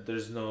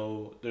there's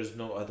no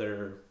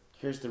other.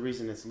 Here's the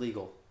reason it's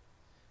legal.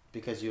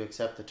 Because you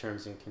accept the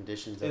terms and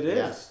conditions of It the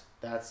is. app.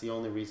 That's the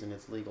only reason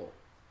it's legal.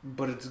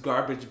 But it's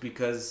garbage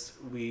because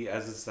we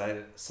as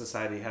a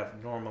society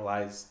have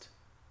normalized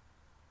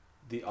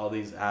all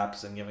these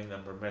apps and giving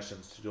them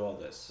permissions to do all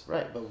this.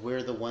 Right, but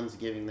we're the ones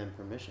giving them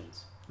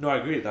permissions. No, I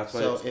agree. That's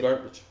why So it's if-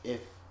 garbage. If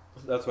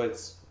That's why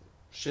it's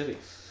shitty.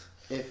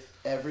 if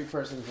every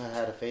person who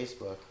had a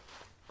Facebook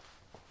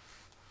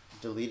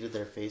deleted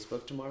their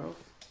Facebook tomorrow,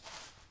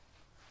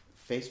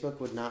 Facebook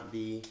would not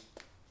be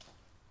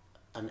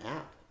an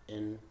app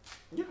in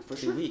Yeah, for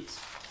 2 weeks.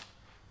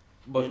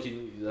 But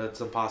that's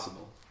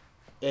impossible.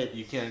 It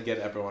You can't get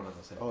everyone on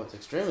the same. it's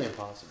extremely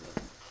impossible,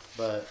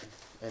 but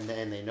and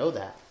they know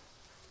that,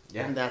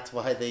 Yeah. and that's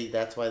why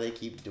they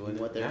keep doing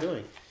what they're Yeah.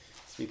 doing.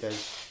 It's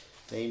because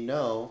they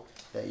know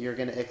that you're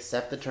going to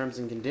accept the terms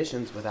and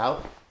conditions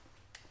without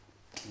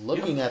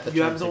looking at the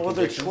You terms have no and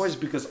other conditions. choice,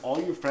 because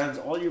all your friends,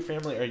 all your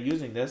family are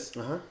using this,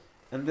 Uh-huh.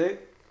 and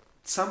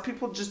some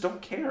people just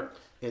don't care.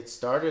 It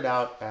started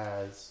out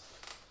as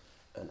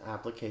an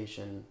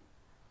application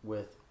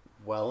with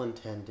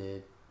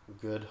well-intended,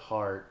 good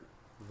heart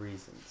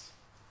reasons.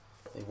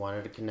 They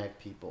wanted to connect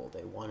people.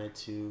 They wanted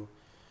to.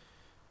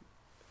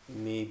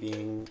 Me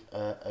being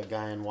a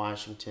guy in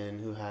Washington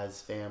who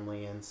has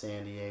family in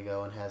San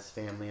Diego and has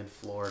family in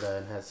Florida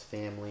and has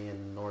family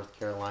in North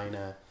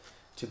Carolina,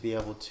 to be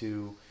able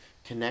to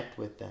connect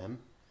with them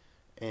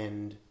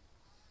and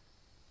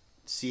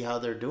see how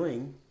they're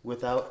doing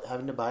without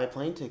having to buy a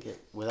plane ticket,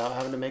 without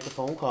having to make a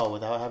phone call,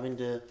 without having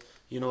to,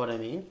 you know what I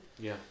mean?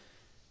 Yeah.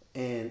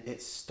 And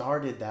it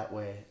started that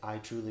way. I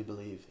truly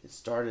believe it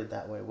started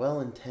that way.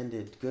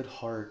 Well-intended, good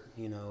heart,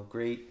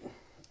 great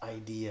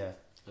idea.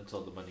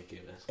 Until the money came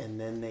in. And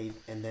then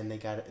they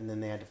got it, and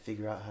then they had to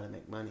figure out how to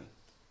make money.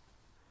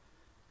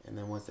 And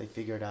then once they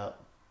figured out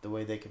the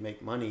way they could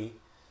make money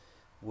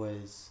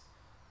was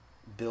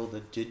build a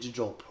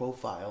digital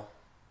profile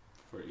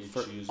For each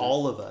for user.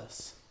 all of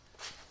us,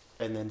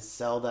 and then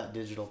sell that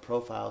digital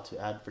profile to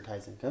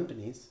advertising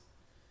companies,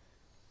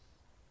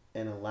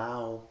 and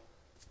allow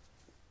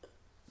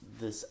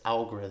this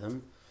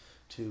algorithm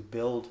to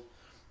build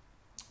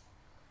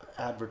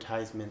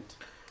advertisement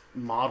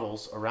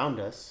models around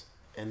us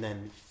and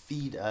then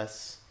feed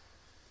us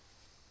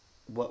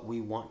what we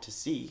want to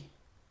see.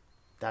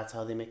 That's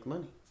how they make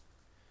money.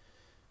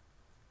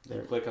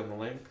 You click on the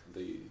link,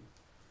 the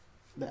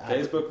The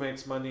Facebook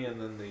makes money, and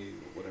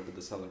then whatever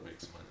the seller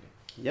makes money.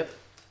 Yep.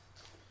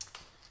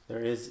 There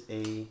is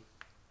a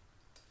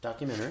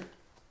documentary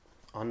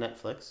on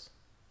Netflix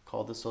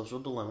called The Social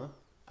Dilemma.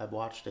 I've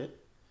watched it,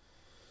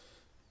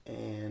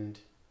 and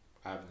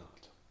I have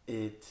not.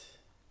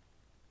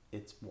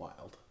 it's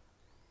wild,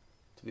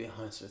 to be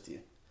honest with you.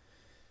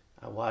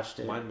 I watched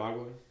it.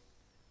 Mind-boggling.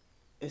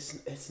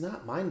 It's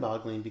not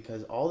mind-boggling,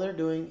 because all they're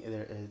doing,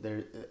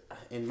 they're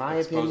in my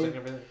Exposing opinion,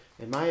 everything.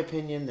 in my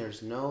opinion,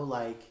 there's no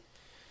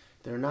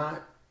they're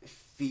not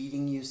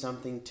feeding you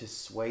something to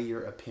sway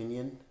your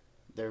opinion.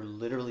 They're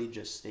literally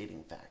just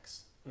stating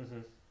facts. Mm-hmm.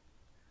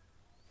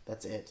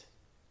 That's it.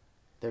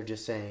 They're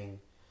just saying,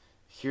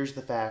 here's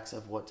the facts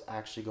of what's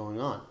actually going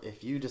on.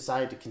 If you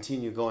decide to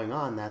continue going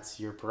on, that's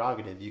your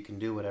prerogative. You can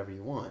do whatever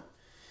you want.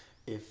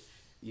 If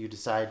you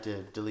decide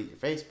to delete your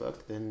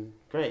Facebook, then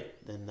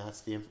great. Then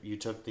that's you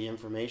took the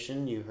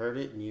information, you heard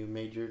it, and you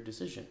made your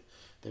decision.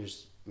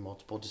 There's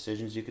multiple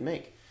decisions you can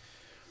make.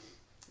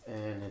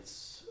 And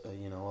it's,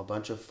 a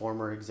bunch of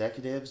former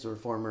executives or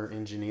former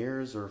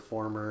engineers or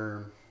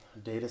former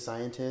data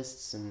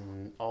scientists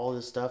and all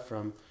this stuff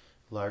from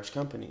large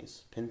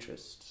companies,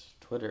 Pinterest,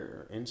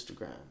 Twitter,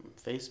 Instagram,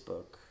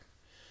 Facebook,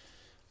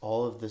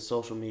 all of the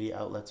social media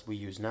outlets we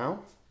use now.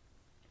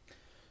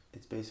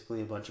 It's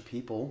basically a bunch of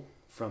people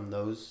from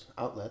those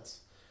outlets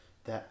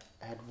that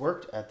had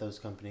worked at those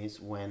companies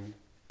when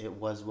it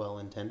was well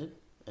intended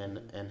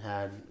and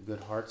had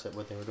good hearts at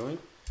what they were doing.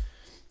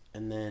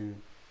 And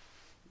then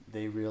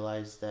they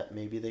realized that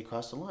maybe they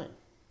crossed a line.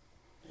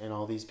 And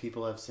all these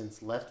people have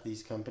since left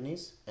these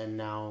companies, and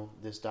now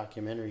this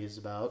documentary is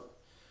about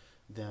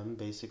them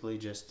basically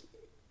just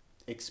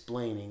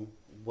explaining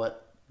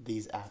what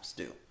these apps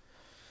do.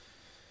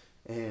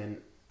 And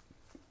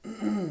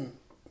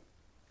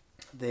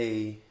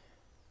they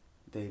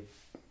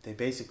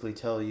basically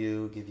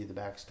give you the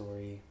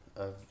backstory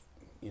of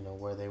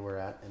where they were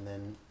at, and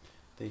then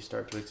they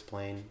start to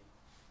explain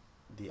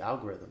the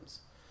algorithms,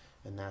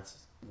 and that's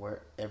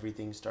where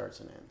everything starts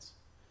and ends,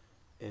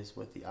 is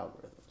with the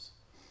algorithms.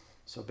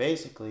 So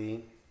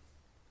basically,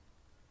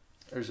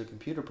 there's a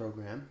computer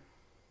program,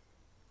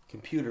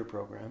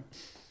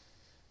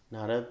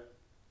 not a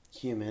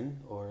human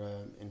or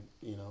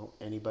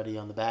anybody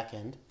on the back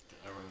end.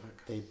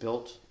 Ironic. They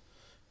built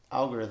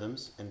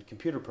algorithms and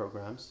computer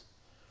programs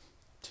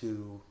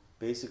to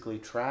basically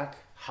track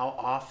how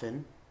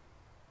often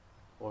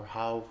or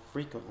how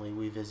frequently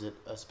we visit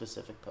a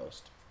specific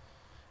post,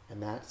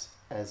 and that's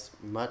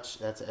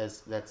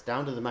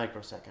down to the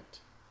microsecond.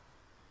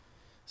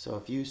 So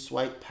if you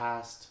swipe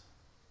past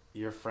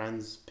your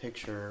friend's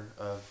picture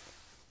of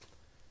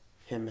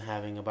him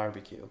having a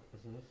barbecue,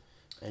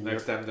 and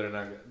next time they're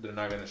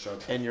not gonna show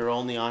that. and you're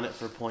only on it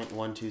for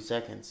 0.12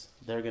 seconds,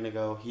 they're gonna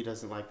go, he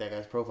doesn't like that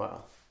guy's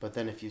profile. But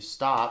then if you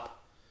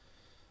stop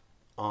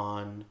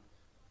on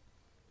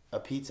a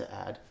pizza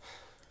ad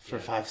for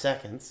 5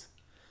 seconds,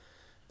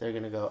 they're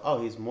gonna go,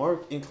 oh, he's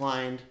more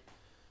inclined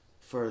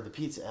for the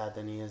pizza ad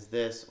than he is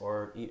this,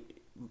 or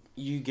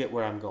you get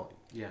where I'm going.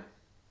 Yeah.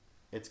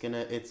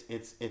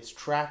 It's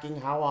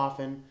tracking how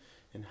often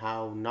and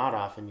how not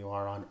often you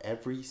are on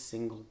every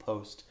single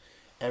post,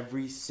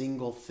 every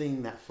single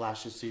thing that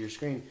flashes to your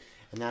screen,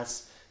 and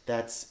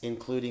that's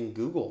including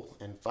Google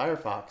and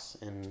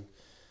Firefox and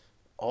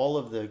all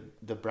of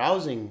the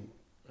browsing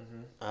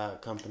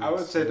companies. I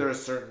would say there are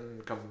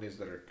certain companies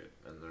that are good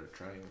and they're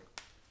trying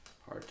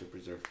hard to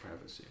preserve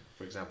privacy.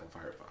 For example,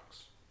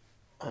 Firefox.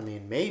 I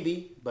mean,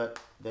 maybe, but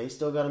they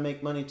still got to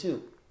make money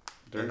too.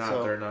 They're a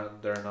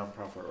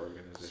non-profit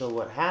organization. So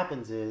what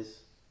happens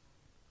is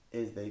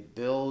they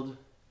build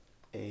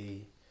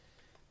a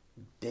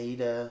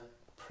data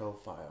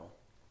profile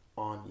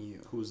on you.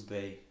 Who's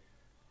they?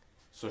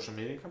 Social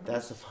media companies?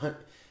 That's the fun.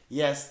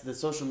 Yes, the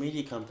social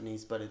media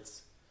companies, but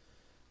it's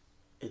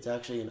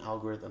actually an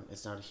algorithm.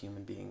 It's not a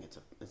human being.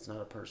 It's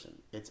not a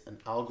person. It's an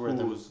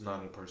algorithm. Who's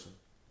not a person?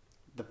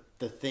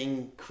 The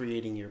thing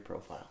creating your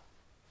profile.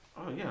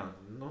 Oh yeah,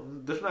 no,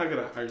 they're not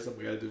gonna hire some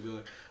guy to be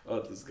like,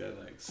 oh, this guy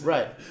likes.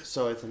 Right.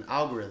 So it's an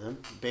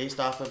algorithm based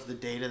off of the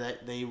data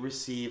that they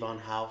receive on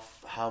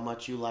how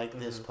much you like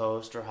this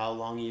post, or how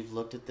long you've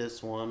looked at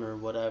this one, or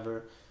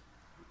whatever.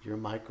 Your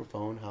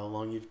microphone, how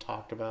long you've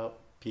talked about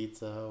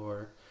pizza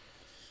or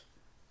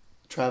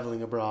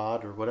traveling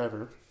abroad or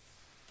whatever.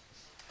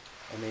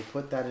 And they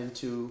put that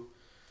into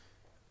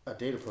a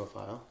data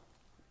profile.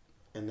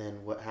 And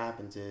then what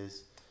happens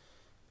is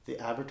the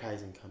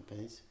advertisement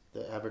companies,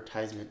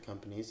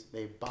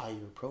 they buy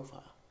your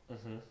profile.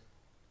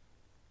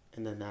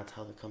 And then that's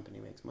how the company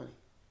makes money.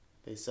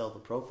 They sell the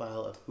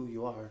profile of who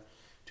you are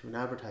to an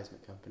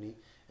advertisement company,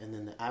 and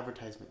then the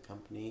advertisement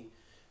company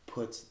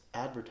puts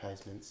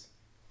advertisements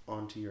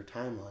onto your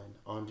timeline,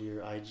 onto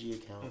your IG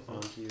account,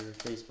 onto your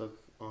Facebook,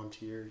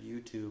 onto your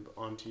YouTube,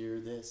 onto your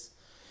this.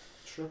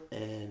 Sure.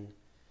 And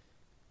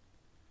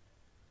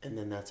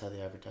then that's how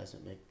the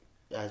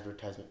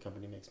advertisement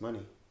company makes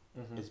money.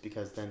 Is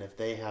because then if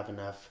they have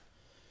enough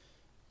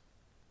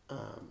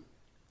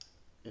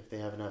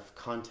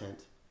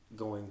content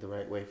going the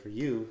right way for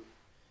you,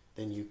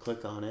 then you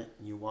click on it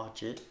and you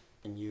watch it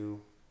and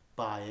you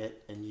buy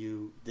it and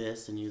you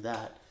this and you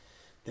that,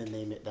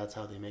 then that's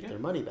how they make their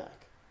money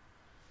back.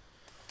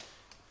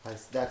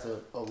 That's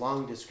a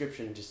long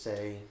description to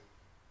say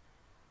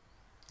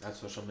that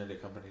social media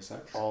company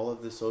sucks. All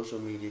of the social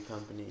media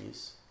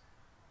companies,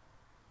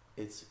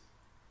 it's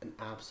an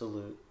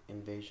absolute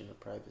invasion of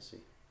privacy.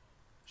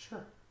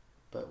 Sure.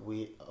 But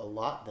we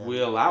allot them.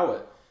 We allow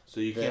it, so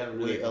you can't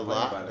really we complain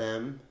allot about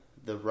them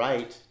the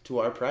right to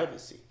our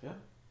privacy. Yeah.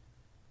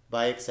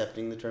 By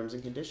accepting the terms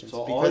and conditions,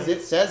 So because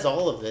it says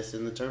all of this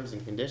in the terms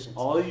and conditions.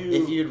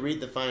 If you'd read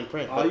the fine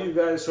print. All you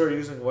guys who are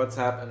using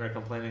WhatsApp and are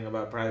complaining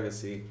about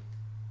privacy,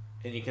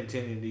 and you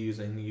continue to use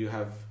it, and you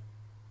have,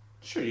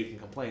 sure you can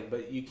complain,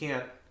 but you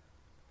can't.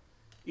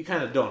 You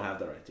kind of don't have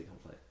the right to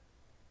complain.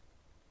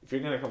 If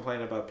you're gonna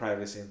complain about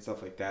privacy and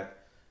stuff like that,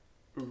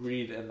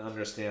 read and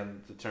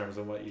understand the terms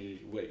of what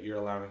you're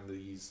allowing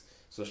these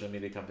social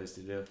media companies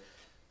to do,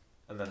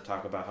 and then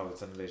talk about how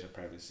it's an invasion of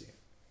privacy.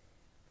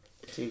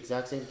 It's the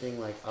exact same thing.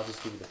 Like, I'll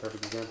just give you the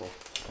perfect example.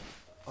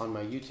 On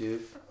my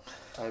YouTube,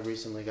 I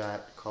recently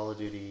got Call of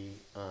Duty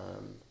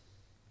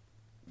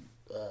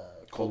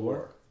Cold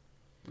War.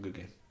 Good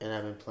game. And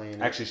I've been playing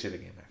it. Actually, shit, a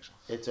game, actually.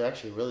 It's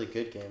actually a really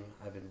good game.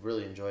 I've been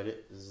really enjoyed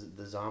it.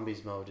 The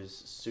zombies mode is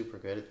super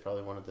good. It's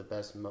probably one of the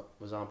best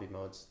zombie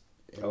modes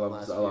in the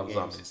last few games. I love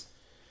zombies.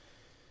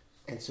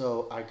 And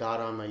so I got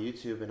on my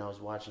YouTube and I was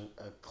watching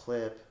a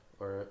clip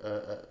or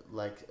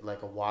like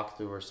a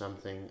walkthrough or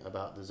something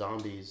about the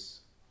zombies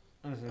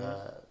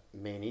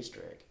main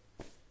Easter egg.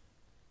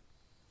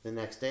 The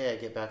next day I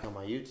get back on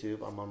my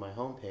YouTube. I'm on my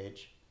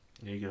homepage.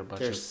 You get a bunch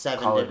there's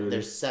of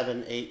there's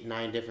 7, 8,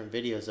 9 different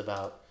videos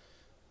about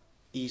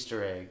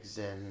Easter eggs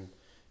and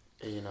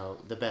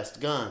the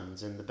best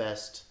guns and the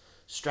best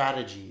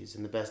strategies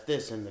and the best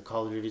this and the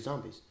Call of Duty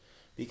zombies,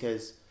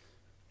 because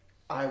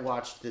I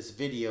watched this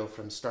video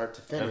from start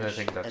to finish, And I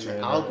think that's and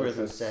the right.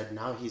 algorithm said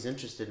now he's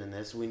interested in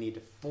this. We need to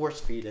force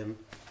feed him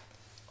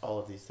all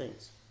of these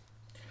things.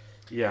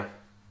 Yeah.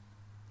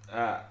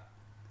 I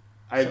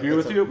agree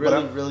with you,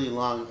 really, but really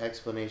long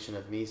explanation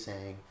of me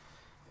saying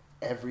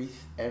every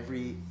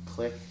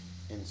click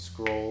and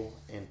scroll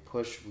and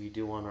push we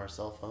do on our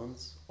cell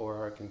phones or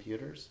our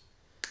computers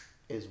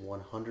is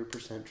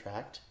 100%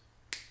 tracked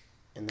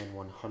and then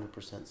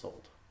 100%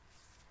 sold.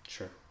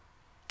 sure.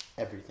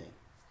 Everything.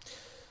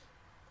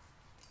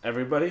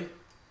 Everybody,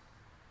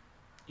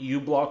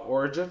 uBlock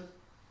Origin.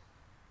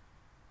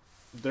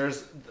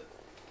 There's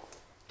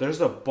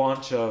a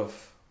bunch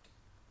of,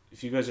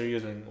 if you guys are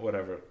using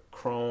whatever,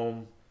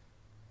 Chrome,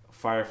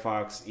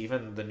 Firefox,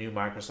 even the new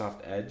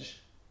Microsoft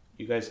Edge,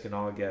 you guys can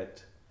all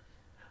get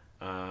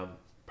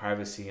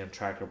privacy and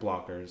tracker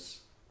blockers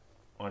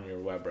on your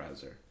web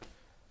browser.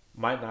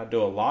 Might not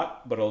do a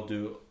lot, but it'll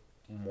do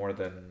more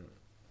than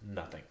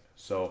nothing.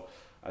 So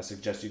I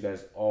suggest you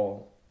guys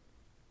all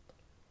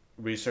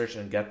research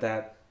and get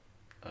that.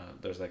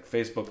 There's like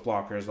Facebook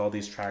blockers, all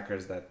these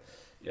trackers that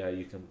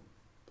you can,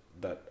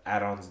 that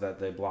add-ons that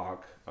they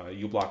block.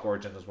 uBlock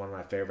Origin is one of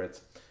my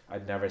favorites.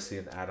 I'd never see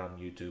an ad on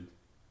YouTube,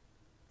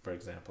 for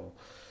example.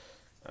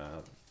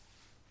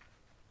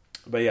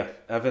 But yeah,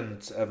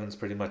 Evan's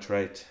pretty much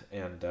right,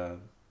 and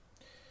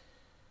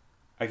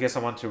I guess I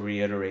want to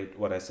reiterate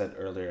what I said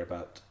earlier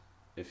about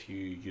if you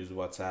use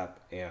WhatsApp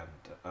and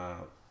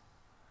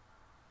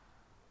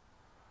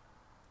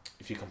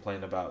if you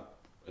complain about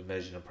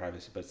invasion of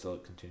privacy but still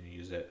continue to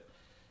use it.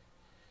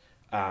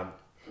 I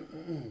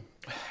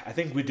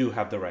think we do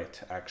have the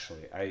right,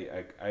 actually.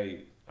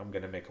 I'm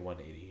going to make a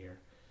 180 here.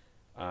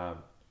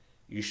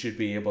 You should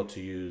be able to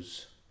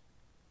use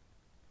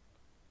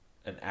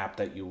an app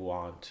that you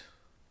want,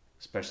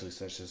 especially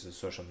such as a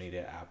social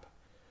media app,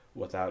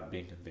 without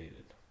being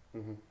invaded.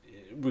 Mm-hmm.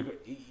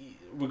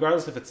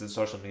 Regardless if it's a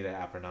social media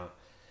app or not,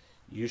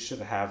 you should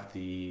have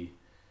the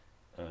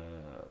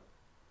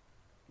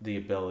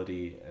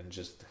ability and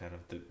just kind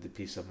of the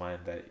peace of mind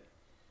that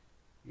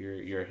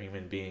you're a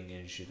human being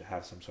and you should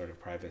have some sort of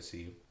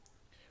privacy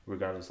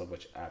regardless of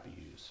which app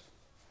you use.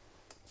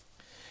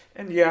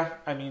 And yeah,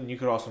 I mean, you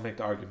could also make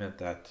the argument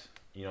that,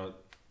 you know,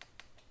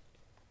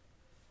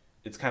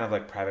 it's kind of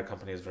like private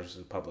companies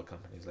versus public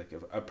companies. Like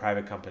if a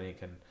private company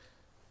can,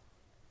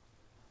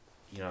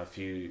 you know, if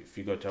you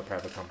go to a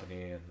private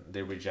company and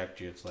they reject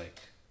you, it's like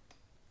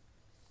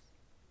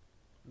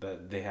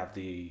that they have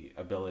the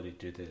ability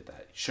to do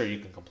that. Sure, you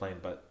can complain,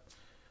 but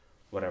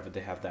whatever,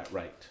 they have that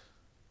right.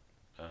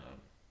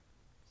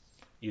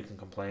 You can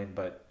complain,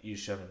 but you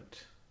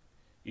shouldn't.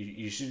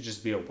 You should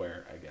just be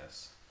aware, I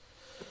guess.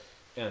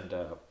 And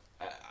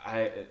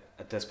I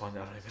at this point,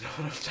 I don't even know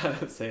what I'm trying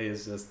to say.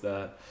 It's just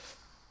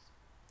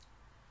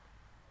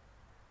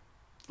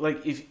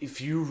like if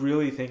you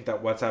really think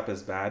that WhatsApp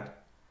is bad,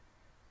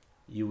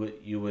 you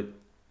would,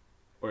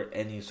 or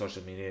any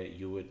social media,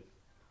 you would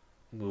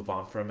move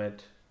on from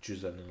it,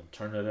 choose an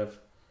alternative.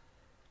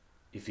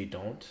 If you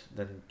don't,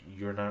 then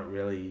you don't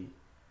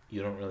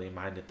really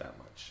mind it that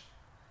much.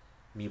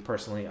 Me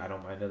personally, I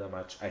don't mind it that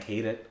much. I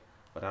hate it,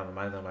 but I don't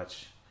mind that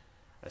much.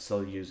 I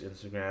still use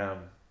Instagram.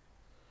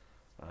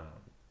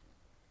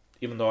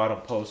 Even though I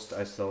don't post,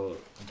 I still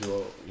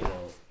do,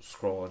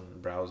 scroll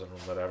and browse and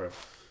whatever.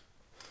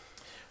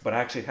 But I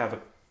actually have a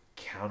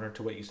counter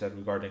to what you said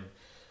regarding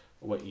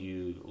what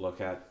you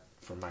look at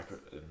for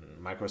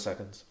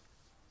microseconds.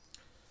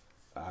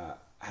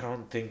 I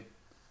don't think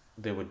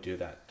they would do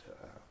that.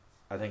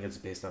 I think it's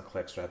based on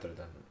clicks rather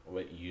than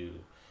what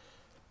you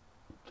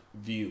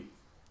view.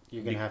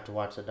 You're gonna have to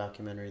watch the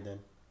documentary then,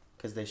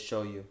 because they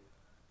show you.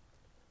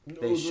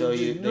 They show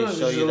you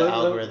the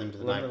algorithm to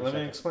the microsecond. Let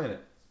me explain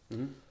it.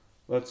 Mm-hmm.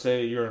 Let's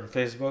say you're on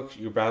Facebook,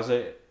 you browse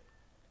it,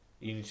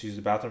 you need to use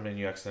the bathroom, and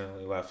you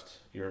accidentally left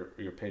your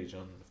page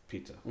on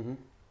pizza. Mm-hmm.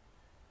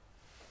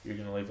 You're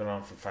gonna leave it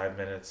on for 5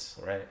 minutes,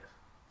 right?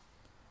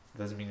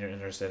 Doesn't mean you're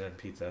interested in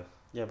pizza.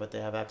 Yeah, but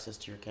they have access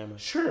to your camera.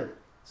 Sure.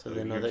 So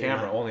they know your that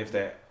camera only if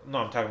they. No,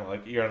 I'm talking about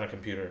like you're on a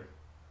computer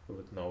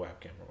with no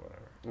webcam or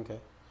whatever. Okay.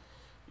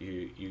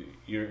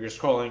 You're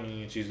scrolling.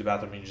 You need to use the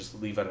bathroom. And you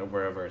just leave it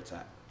wherever it's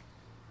at.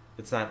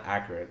 It's not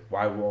accurate.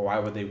 Why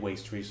would they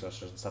waste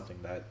resources on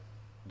something that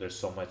there's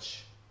so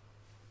much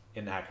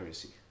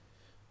inaccuracy?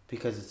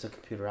 Because it's a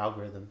computer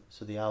algorithm.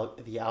 So the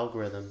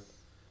algorithm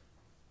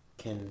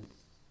can.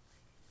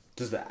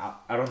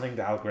 I don't think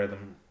the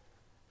algorithm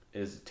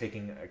is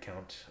taking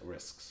account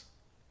risks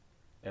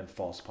and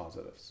false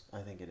positives. I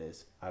think it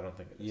is. I don't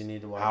think it is. You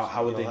need to watch.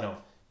 How would they know?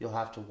 You'll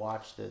have to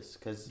watch this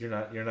because you're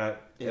not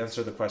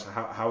answer the question.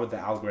 How would the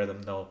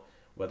algorithm know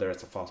whether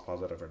it's a false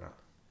positive or not?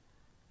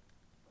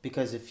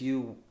 Because if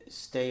you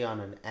stay on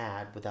an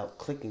ad without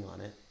clicking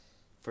on it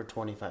for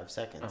 25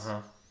 seconds,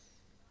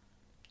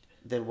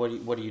 then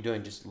what are you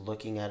doing? Just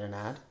looking at an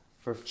ad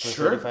for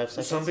 35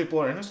 seconds? Some people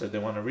are interested. They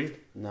want to read.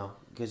 No,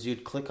 because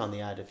you'd click on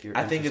the ad if you're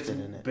interested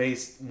in it. I think it's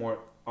based more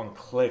on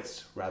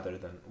clicks rather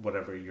than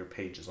whatever your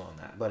page is on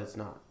that. But it's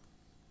not.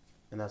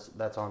 And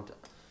that's all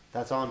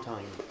I'm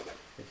telling you.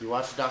 If you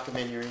watch the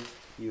documentary,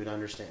 you would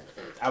understand.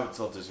 I would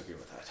still disagree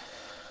with that.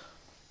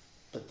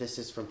 But this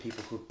is from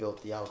people who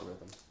built the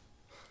algorithm.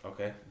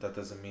 Okay, that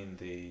doesn't mean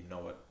they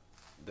know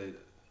it.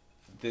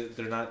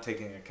 They're not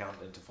taking account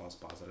into false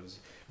positives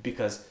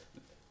because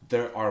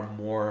there are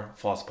more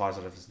false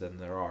positives than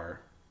there are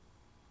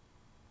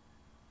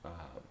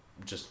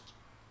just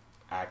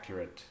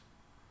accurate.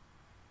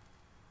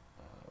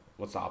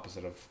 What's the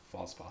opposite of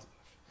false positive?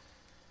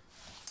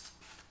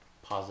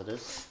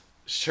 Positives.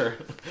 Sure.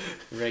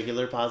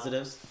 Regular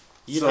positives.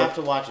 You'd So- have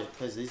to watch it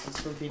because this is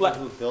from people Like,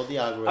 who build the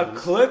A algorithm.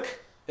 click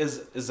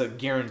is a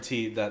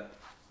guarantee that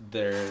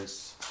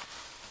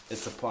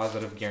it's a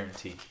positive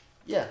guarantee.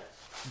 Yeah.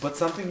 But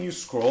something you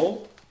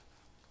scroll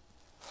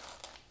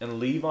and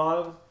leave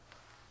on,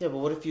 Yeah, but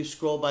what if you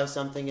scroll by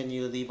something and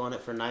you leave on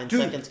it for 9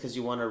 Dude. seconds because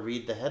you want to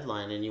read the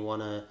headline and you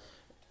want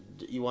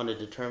to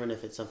determine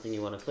if it's something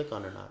you want to click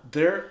on or not?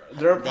 there are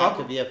That probably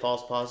could be a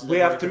false positive. we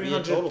or have it could be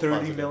a total 330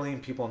 positive. million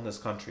people in this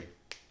country.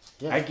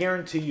 Yeah. I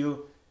guarantee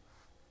you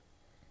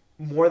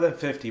more than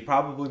 50,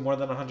 probably more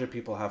than 100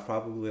 people have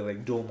probably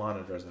like dual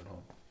monitors at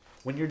home.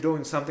 When you're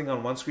doing something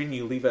on one screen,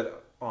 you leave it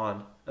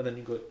on and then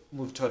you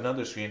move to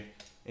another screen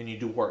and you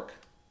do work.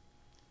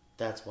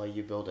 That's why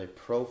you build a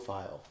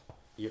profile.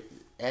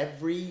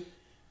 Every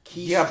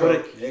keystroke Yeah,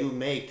 but you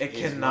make It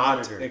is cannot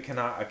monitored. it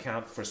cannot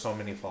account for so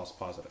many false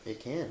positives. It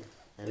can,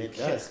 and It it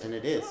does, can. and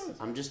it is.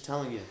 I'm just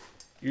telling you.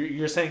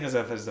 You're saying as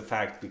if it's a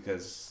fact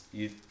because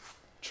you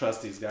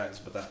trust these guys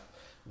without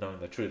knowing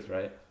the truth,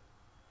 right?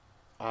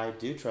 I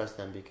do trust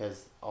them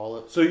because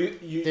So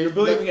you're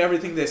believing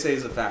everything they say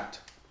is a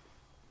fact.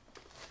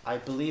 I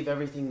believe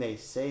everything they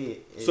say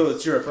is So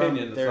it's your from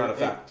opinion, it's their- not a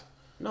fact.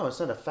 No, it's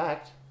not a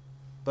fact,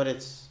 but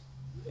it's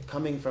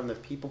coming from the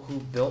people who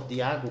built the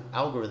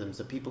algorithms,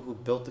 the people who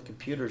built the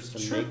computers to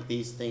Sure. make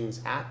these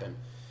things happen.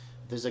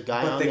 There's a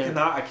guy But on they there.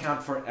 cannot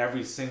account for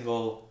every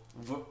single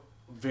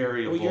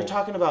variable. Well, you're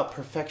talking about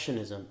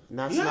perfectionism. And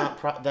that's Yeah.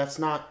 not. That's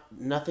not.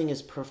 Nothing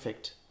is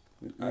perfect.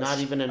 Not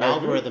even an I agree.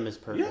 algorithm is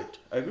Yeah, perfect.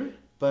 I agree.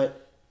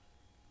 But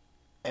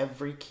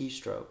every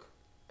keystroke,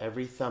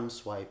 every thumb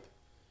swipe,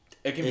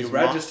 It can be is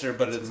registered,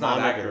 but it's not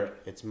monitored.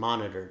 accurate. It's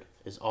monitored.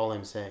 Is all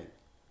I'm saying.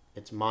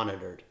 It's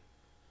monitored.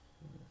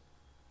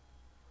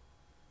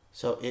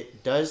 So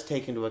it does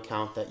take into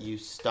account that you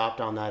stopped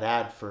on that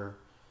ad for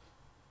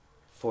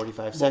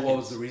 45 seconds. What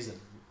was the reason?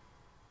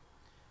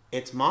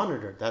 It's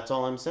monitored. That's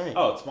all I'm saying.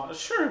 Oh, it's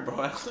sure,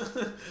 bro.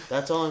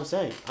 That's all I'm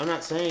saying. I'm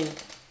not saying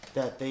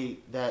that they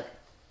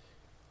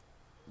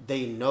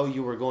know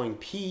you were going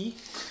pee.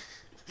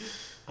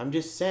 I'm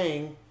just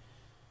saying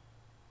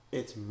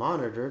it's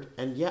monitored,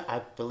 and yeah, I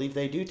believe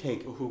they do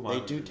take Who they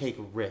do monitors? take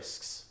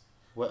risks.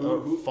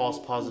 False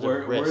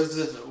positive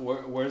risks.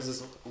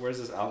 Where's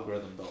this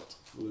algorithm built?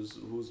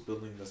 Who's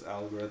building this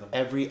algorithm?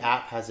 Every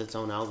app has its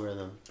own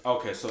algorithm.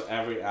 Okay, so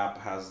every app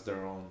has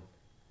their own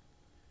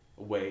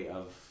way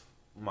of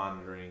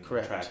monitoring,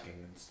 Correct. and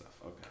tracking, and stuff.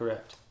 Okay.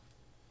 Correct.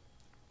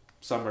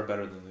 Some are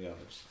better than the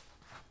others.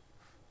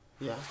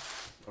 Yeah.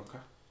 Okay.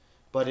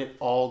 But it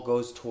all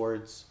goes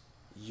towards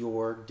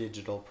your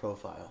digital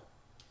profile.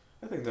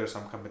 I think there are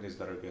some companies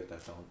that are good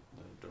that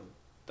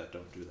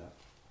don't do that.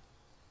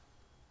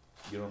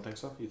 You don't think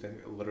so? You think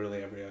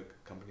literally every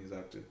company is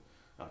out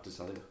to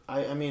sell you?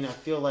 I mean, I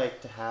feel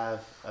like to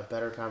have a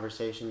better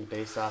conversation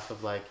based off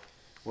of like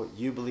what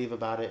you believe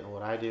about it and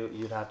what I do,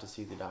 you'd have to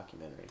see the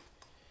documentary.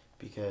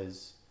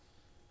 Because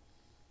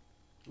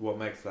What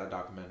makes that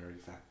documentary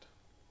fact?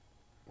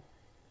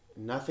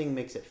 nothing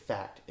makes it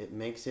fact. It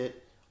makes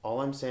it,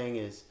 all I'm saying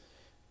is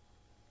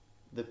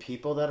the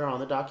people that are on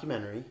the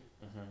documentary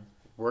Mm-hmm.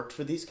 worked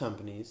for these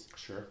companies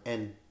Sure.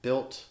 and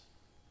built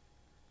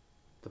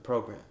the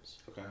programs.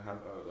 Okay. I'm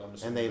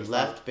assuming And they there's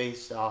left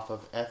based off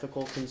of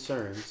ethical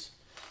concerns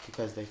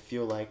because they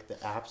feel like the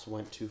apps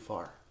went too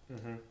far.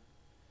 Mm-hmm.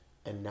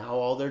 And now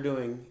all they're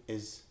doing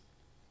is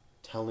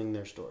telling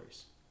their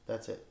stories.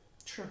 That's it.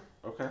 Sure.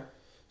 Okay.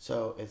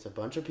 So it's a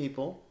bunch of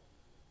people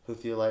who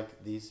feel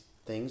like these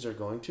things are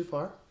going too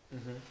far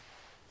Mm-hmm.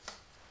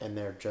 and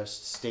they're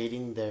just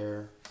stating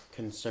their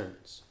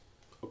concerns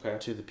Okay.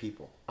 to the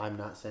people. I'm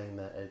not saying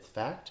that it's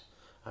fact.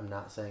 I'm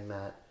not saying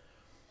that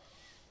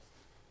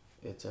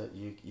it's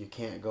you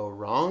can't go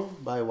wrong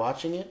by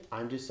watching it.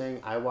 I'm just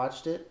saying I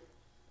watched it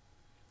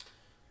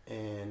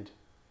and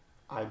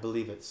I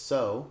believe it's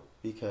so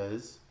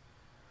because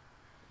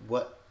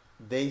what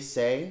they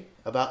say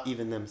about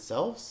even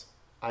themselves,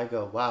 I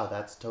go, wow,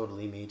 that's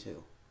totally me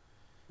too.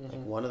 Mm-hmm.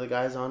 Like one of the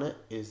guys on it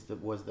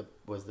was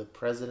the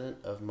president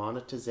of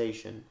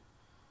monetization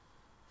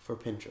for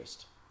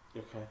Pinterest,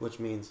 Okay. which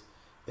means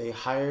they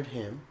hired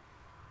him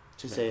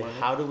to Make say, money?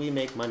 how do we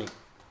make money?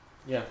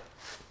 Yeah.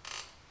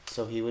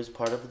 So he was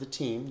part of the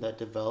team that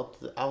developed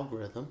the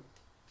algorithm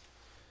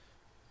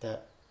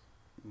that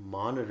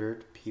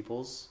monitored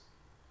people's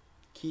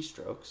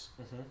keystrokes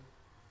Mm-hmm.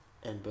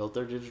 and built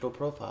their digital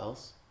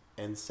profiles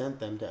and sent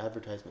them to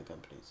advertisement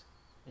companies.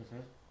 Mm-hmm.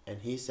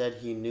 And he said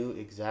he knew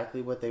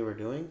exactly what they were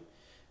doing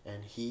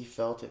and he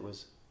felt it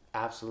was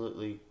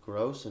absolutely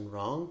gross and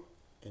wrong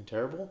and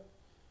terrible.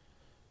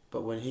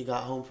 But when he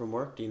got home from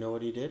work, do you know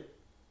what he did?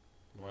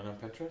 Why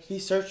not Pinterest? He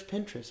searched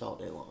Pinterest all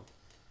day long.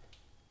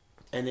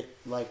 And it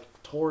like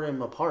tore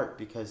him apart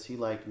because he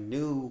like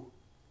knew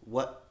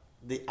what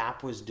the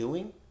app was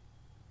doing.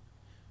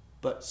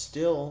 But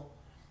still,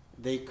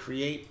 they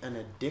create an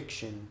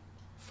addiction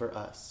for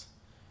us.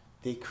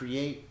 They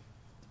create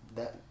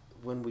that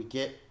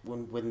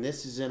when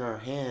this is in our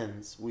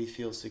hands, we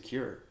feel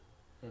secure,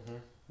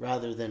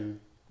 rather than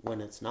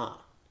when it's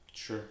not.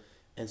 Sure.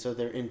 And so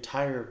their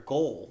entire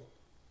goal,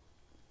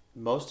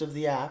 most of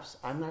the apps,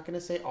 I'm not going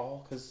to say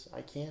all because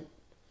I can't,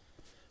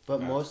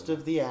 but most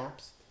of the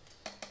apps,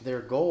 their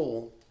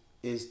goal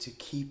is to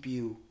keep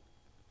you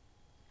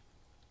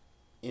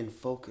in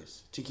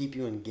focus, to keep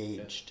you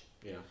engaged.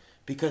 Yeah.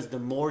 Because the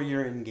more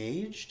you're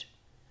engaged,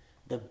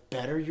 the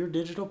better your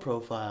digital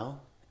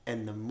profile,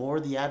 and the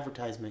more the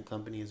advertisement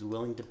company is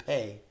willing to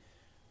pay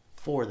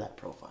for that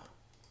profile.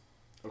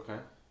 Okay.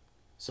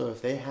 So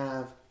if they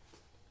have,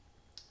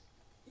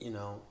 you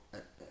know, a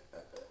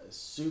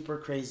super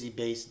crazy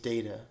base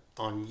data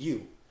on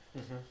you,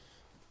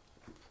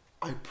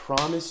 I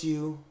promise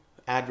you,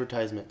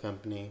 advertisement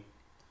company,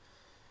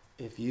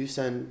 if you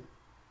send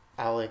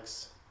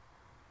Alex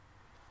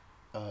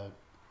a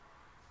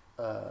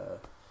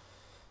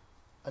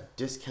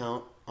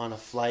discount on a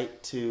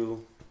flight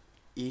to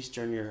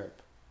Eastern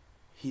Europe,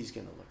 he's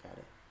going to look at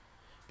it.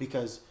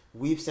 Because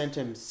we've sent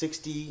him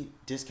 60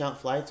 discount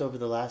flights over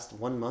the last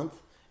 1 month,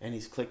 and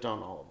he's clicked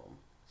on all of them.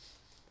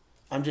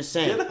 I'm just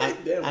saying.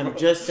 I'm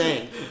just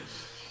saying.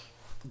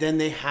 Then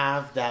they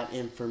have that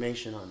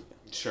information on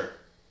you. Sure.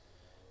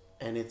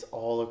 And it's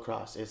all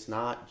across. It's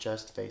not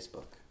just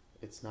Facebook.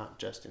 It's not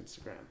just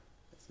Instagram.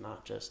 It's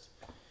not just...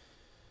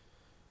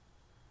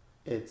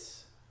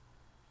 It's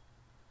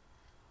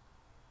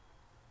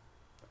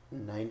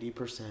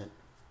 90%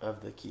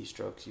 of the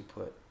keystrokes you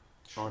put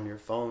on your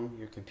phone,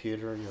 your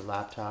computer, your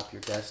laptop,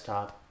 your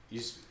desktop,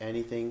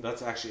 anything.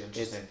 That's actually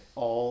interesting. It's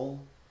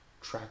all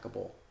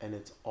trackable, and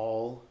there's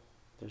all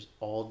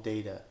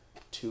data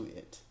to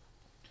it.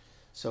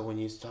 So when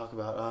you talk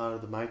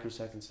about the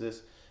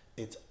microseconds,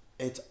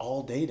 it's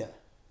all data.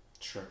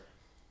 Sure.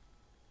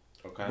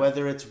 Okay.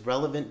 Whether it's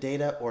relevant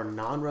data or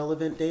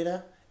non-relevant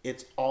data,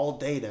 it's all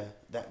data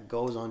that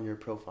goes on your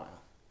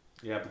profile.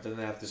 Yeah, but then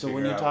they have to so figure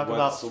when you out talk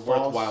what's about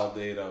worthwhile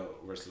data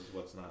versus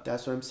what's not.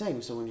 That's what I'm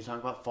saying. So when you talk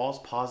about false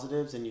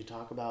positives and you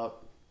talk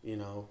about,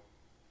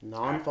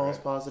 non-false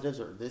positives,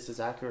 or this is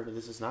accurate or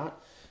this is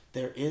not,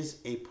 there is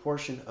a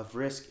portion of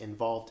risk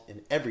involved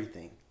in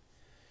everything.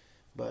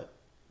 But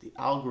the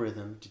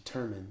algorithm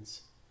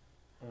determines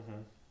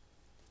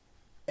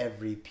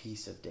every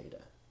piece of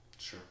data.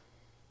 Sure.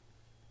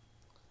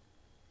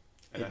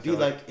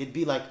 It'd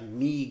be like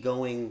me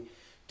going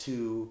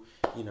to,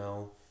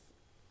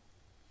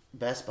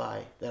 Best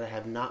Buy, that I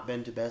have not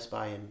been to Best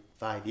Buy in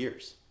 5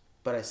 years,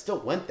 but I still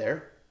went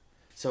there,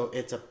 so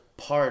it's a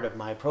part of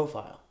my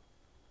profile.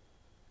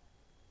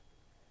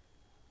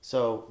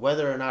 So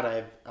whether or not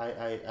I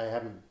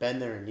haven't been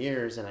there in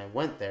years and I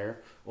went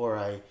there, or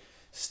I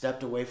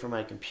stepped away from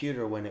my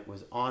computer when it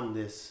was on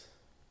this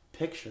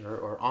picture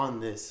or on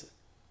this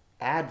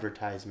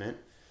advertisement,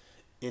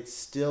 it's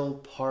still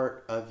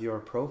part of your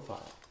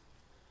profile,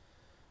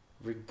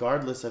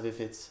 regardless of if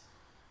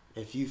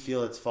you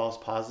feel it's false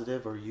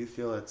positive or you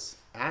feel it's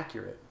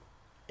accurate.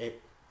 It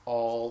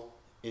all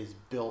is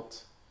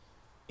built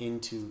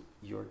into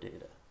your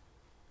data.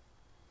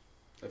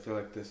 I feel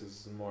like this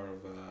is more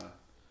of a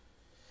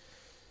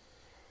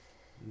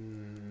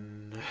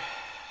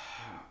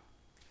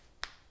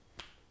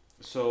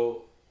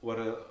so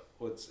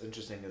what's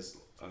interesting is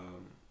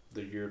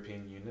the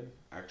European Union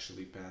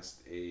actually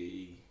passed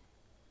a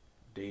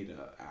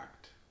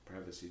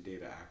privacy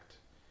data act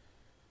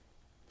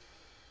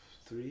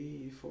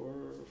 3, 4,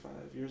 5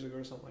 years ago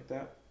or something like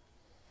that.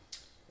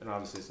 And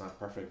obviously it's not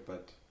perfect,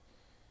 but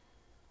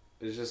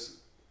it's just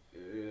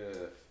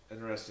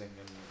interesting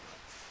and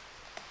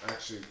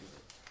actually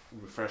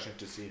refreshing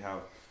to see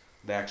how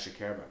they actually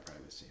care about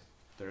privacy.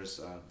 There's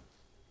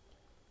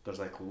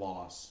like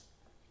laws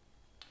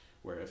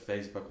where if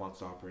Facebook wants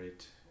to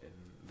operate in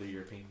the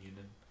European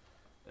Union,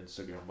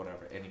 Instagram,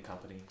 whatever, any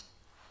company,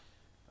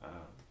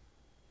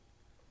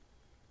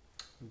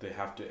 they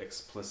have to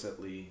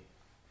explicitly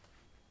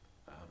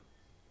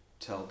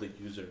tell the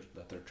user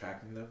that they're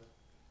tracking them,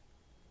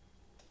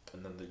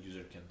 and then the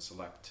user can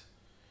select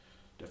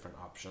different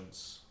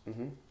options.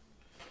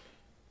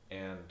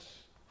 And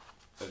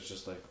it's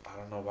just like, I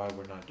don't know why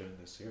we're not doing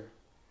this here.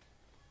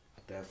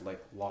 They have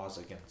like laws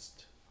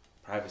against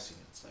privacy,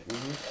 and it's like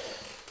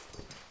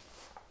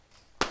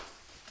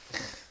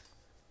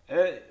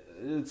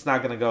it's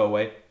not gonna go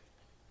away.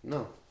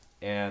 No.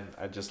 And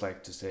I just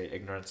like to say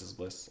ignorance is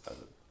bliss.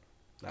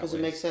 Because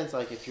it makes sense.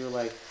 Like if you're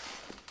like,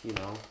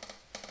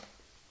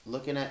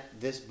 looking at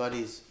this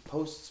buddy's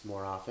posts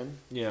more often,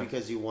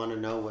 because you want to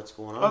know what's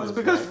going on. Oh, it's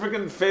because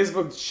freaking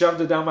Facebook shoved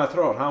it down my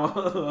throat. How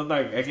I'm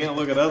like, I can't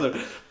look at other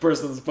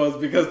person's posts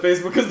because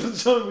Facebook isn't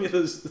showing me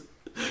this.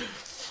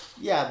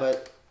 Yeah,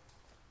 but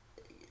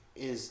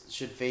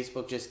should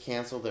Facebook just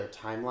cancel their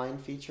timeline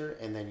feature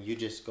and then you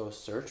just go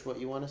search what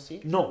you want to see?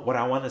 No, what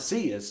I want to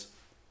see is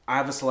I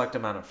have a select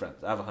amount of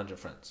friends. I have 100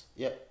 friends.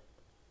 Yep.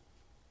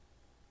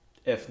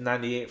 If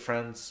 98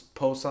 friends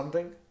post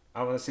something,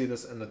 I want to see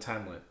this in the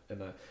timeline,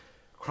 in a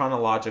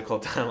chronological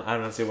timeline. I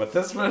want to see what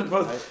this friend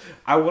posts.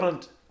 I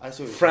wouldn't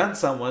friend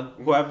someone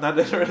who I'm not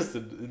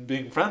interested in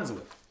being friends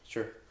with.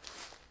 Sure.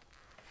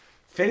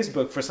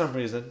 Facebook, for some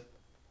reason,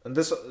 and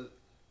this,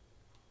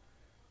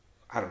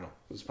 I don't know,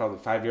 it was probably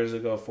 5 years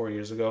ago, 4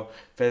 years ago,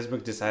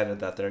 Facebook decided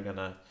that they're going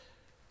to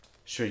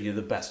show you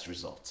the best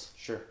results.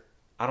 Sure.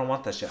 I don't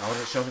want that shit. I want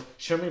to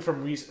show me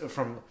from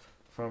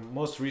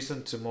most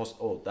recent to most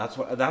old. That's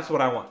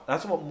what I want.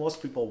 That's what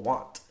most people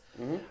want.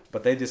 Mm-hmm.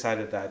 But they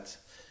decided that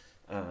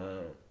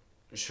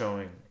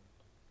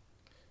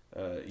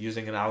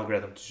using an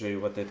algorithm to show you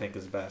what they think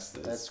is best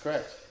is... That's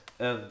correct.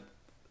 And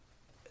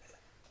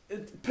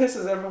it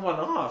pisses everyone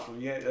off.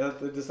 Yeah,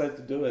 they decide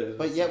to do it.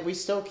 But yet we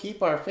still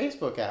keep our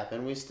Facebook app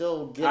and we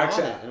still get on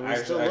it and we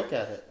still look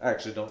at it. I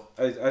actually don't.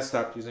 I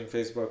stopped using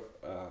Facebook.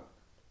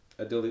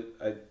 I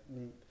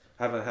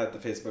haven't had the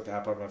Facebook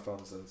app on my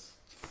phone since.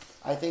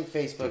 I think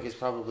Facebook is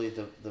probably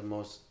the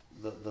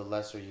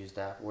lesser used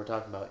app. We're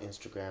talking about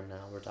Instagram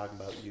now. We're talking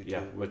about YouTube.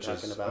 Yeah, which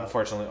is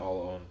unfortunately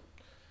all owned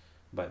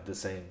by the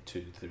same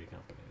 2-3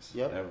 companies.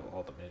 Yep.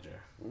 All the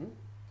major. Mm-hmm.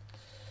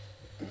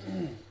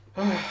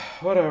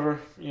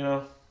 Whatever,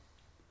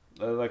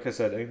 like I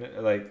said,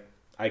 like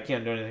I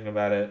can't do anything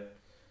about it.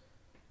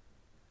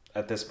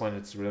 At this point,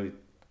 it's really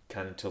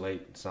kind of too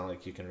late. It's not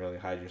like you can really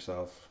hide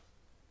yourself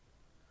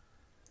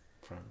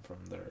from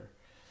there.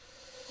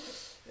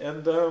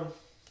 And I'm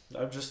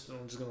just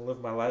gonna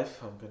live my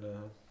life. I'm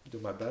gonna do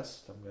my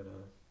best.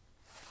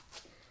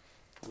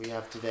 We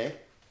have today,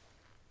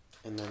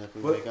 and then if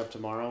we wake up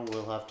tomorrow,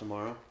 we'll have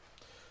tomorrow.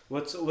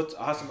 What's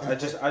awesome? I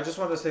just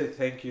want to say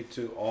thank you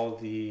to all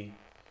the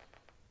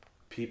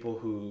people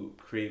who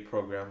create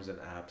programs and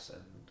apps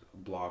and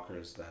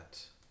blockers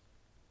that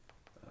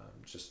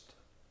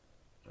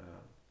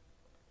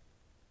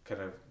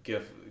kind of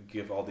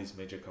give all these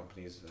major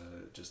companies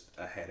just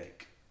a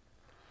headache.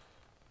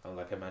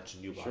 Like I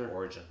mentioned, uBlock Sure.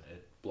 Origin,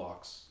 it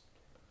blocks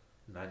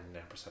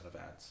 99% of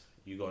ads.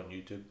 You go on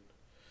YouTube,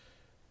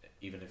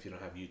 even if you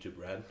don't have YouTube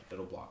Red,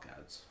 it'll block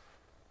ads.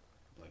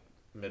 Like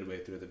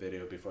midway through the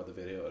video, before the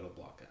video, it'll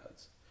block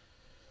ads.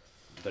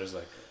 There's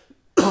like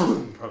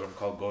program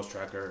called Ghost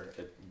Tracker.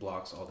 It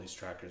blocks all these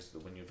trackers.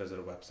 When you visit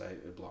a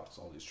website, it blocks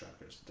all these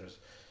trackers. There's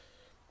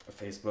a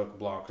Facebook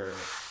blocker,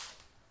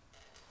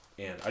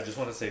 and I just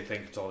want to say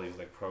thank you to all these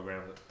like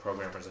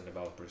programmers and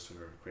developers who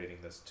are creating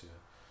this to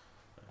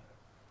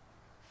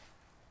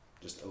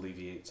just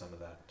alleviate some of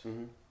that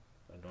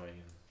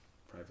annoying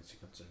privacy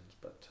concerns.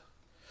 But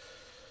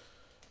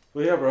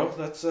yeah, bro,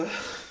 that's that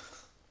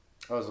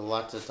was a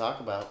lot to talk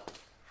about.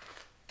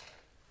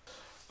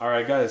 All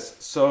right, guys.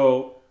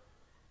 So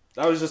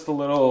that was just a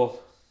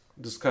little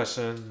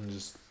discussion,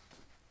 just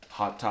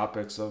hot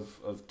topics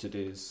of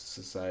today's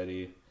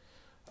society.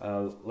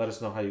 Let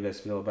us know how you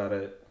guys feel about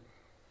it.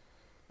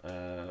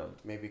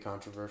 Maybe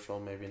controversial,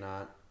 maybe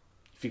not.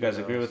 If you guys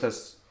agree with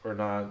us or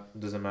not,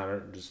 doesn't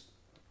matter. Just,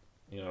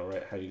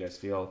 write how you guys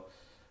feel.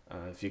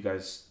 If you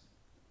guys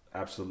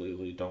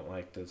absolutely don't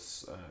like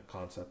this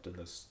concept and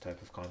this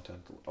type of content,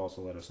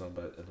 also let us know,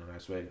 but in a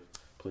nice way,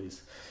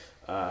 please.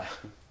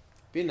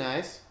 Be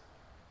nice.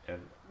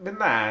 And be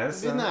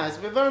nice. Be nice.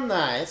 Be very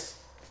nice.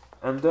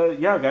 And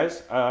yeah,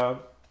 guys,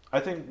 I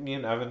think me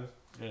and Evan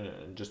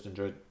just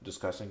enjoyed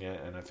discussing it,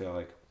 and I feel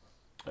like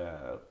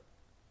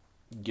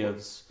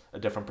gives a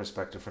different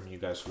perspective from you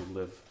guys who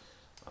live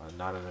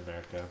not in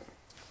America.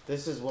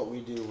 This is what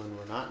we do when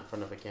we're not in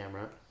front of a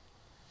camera.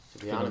 To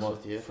be honest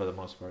with you, for the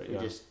most part, we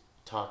just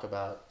talk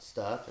about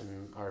stuff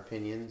and our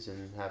opinions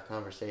and have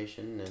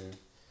conversation. And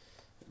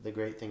the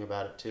great thing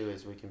about it too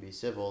is we can be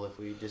civil if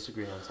we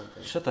disagree on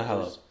something. Shut the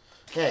hell up.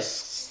 Okay.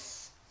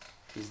 He's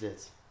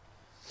this.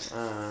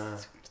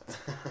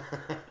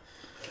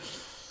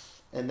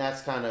 And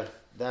that's kind of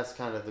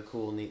the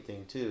cool, neat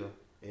thing too.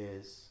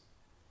 Is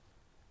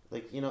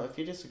like, if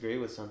you disagree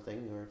with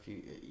something, or if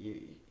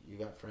you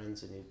got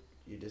friends and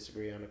you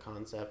disagree on a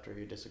concept, or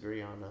you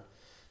disagree on a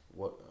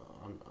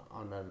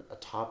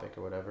topic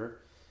or whatever,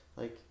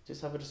 like,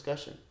 just have a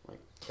discussion. Like,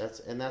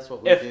 that's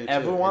what we do too. If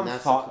everyone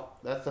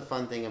thought that's the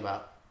fun thing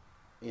about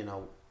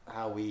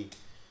how we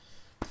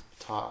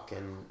talk,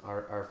 and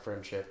our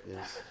friendship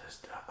is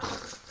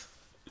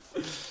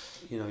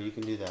you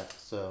can do that.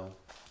 So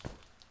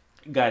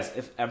guys,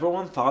 if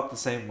everyone thought the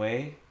same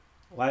way,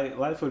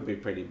 life would be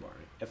pretty boring.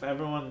 If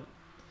everyone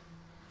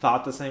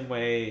thought the same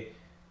way,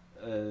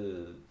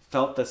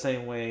 felt the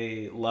same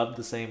way, loved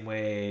the same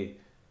way,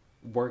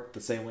 worked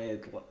the same way,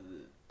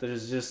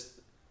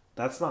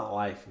 that's not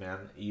life,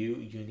 man. You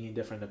need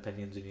different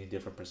opinions, you need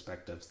different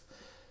perspectives.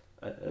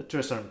 To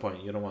a certain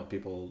point, you don't want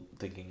people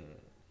thinking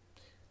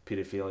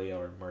pedophilia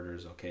or murder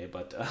is okay,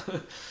 but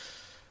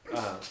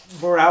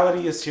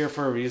morality is here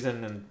for a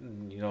reason,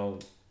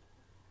 and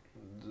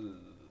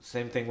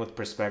same thing with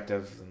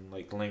perspective and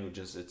like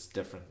languages. It's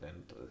different,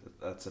 and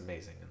that's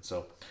amazing. And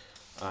so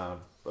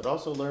but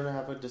also learn to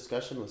have a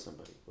discussion with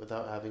somebody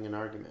without having an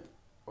argument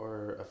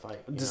or a fight.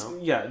 You know?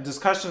 Yeah,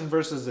 discussion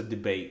versus a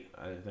debate.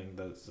 I think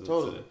that's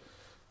Totally.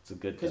 it's a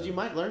good. Because you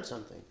might learn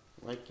something.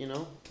 Like, you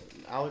know,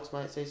 Alex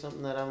might say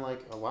something that I'm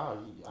like, oh wow,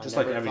 I Just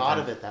never like every thought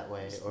time. of it that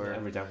way. Or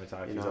every time we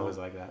talk, you he's know, always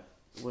like that.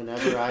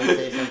 whenever I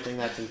say something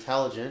that's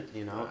intelligent,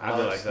 you know, I'd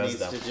be Alex like, needs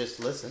that's to dumb. just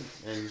listen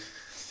and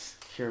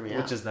hear me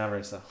out. Which is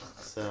never so.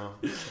 So,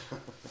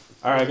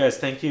 All right, guys.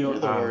 Thank you. you're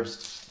the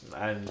worst.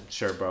 I'm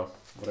sure, bro.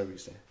 Whatever you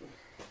say.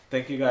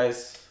 Thank you,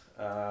 guys.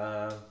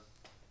 Yeah,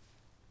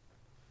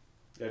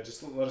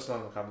 just let us know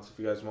in the comments if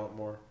you guys want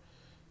more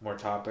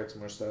topics,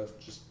 more stuff.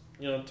 Just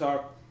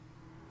talk.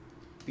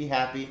 Be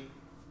happy,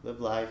 live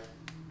life,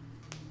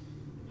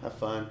 have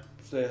fun.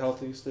 Stay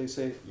healthy. Stay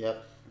safe.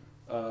 Yep.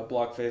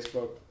 Block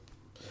Facebook.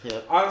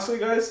 Yep. Honestly,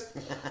 guys,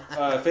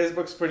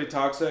 Facebook's pretty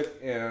toxic,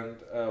 and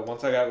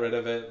once I got rid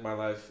of it, my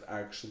life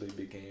actually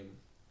became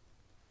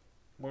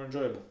more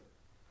enjoyable.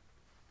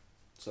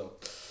 So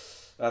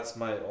that's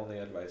my only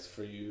advice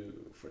for you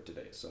for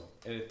today. So,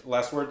 any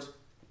last words?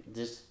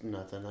 Just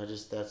nothing.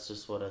 That's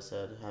just what I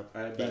said. Be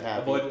Bet.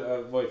 happy.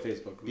 Avoid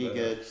Facebook. Be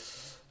good.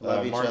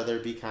 Love each Mark- other.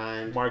 Be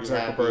kind. Mark be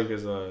Zuckerberg happy.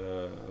 is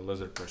a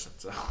lizard person.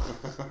 So,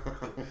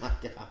 Oh my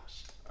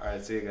gosh. all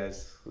right, see you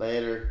guys.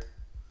 Later.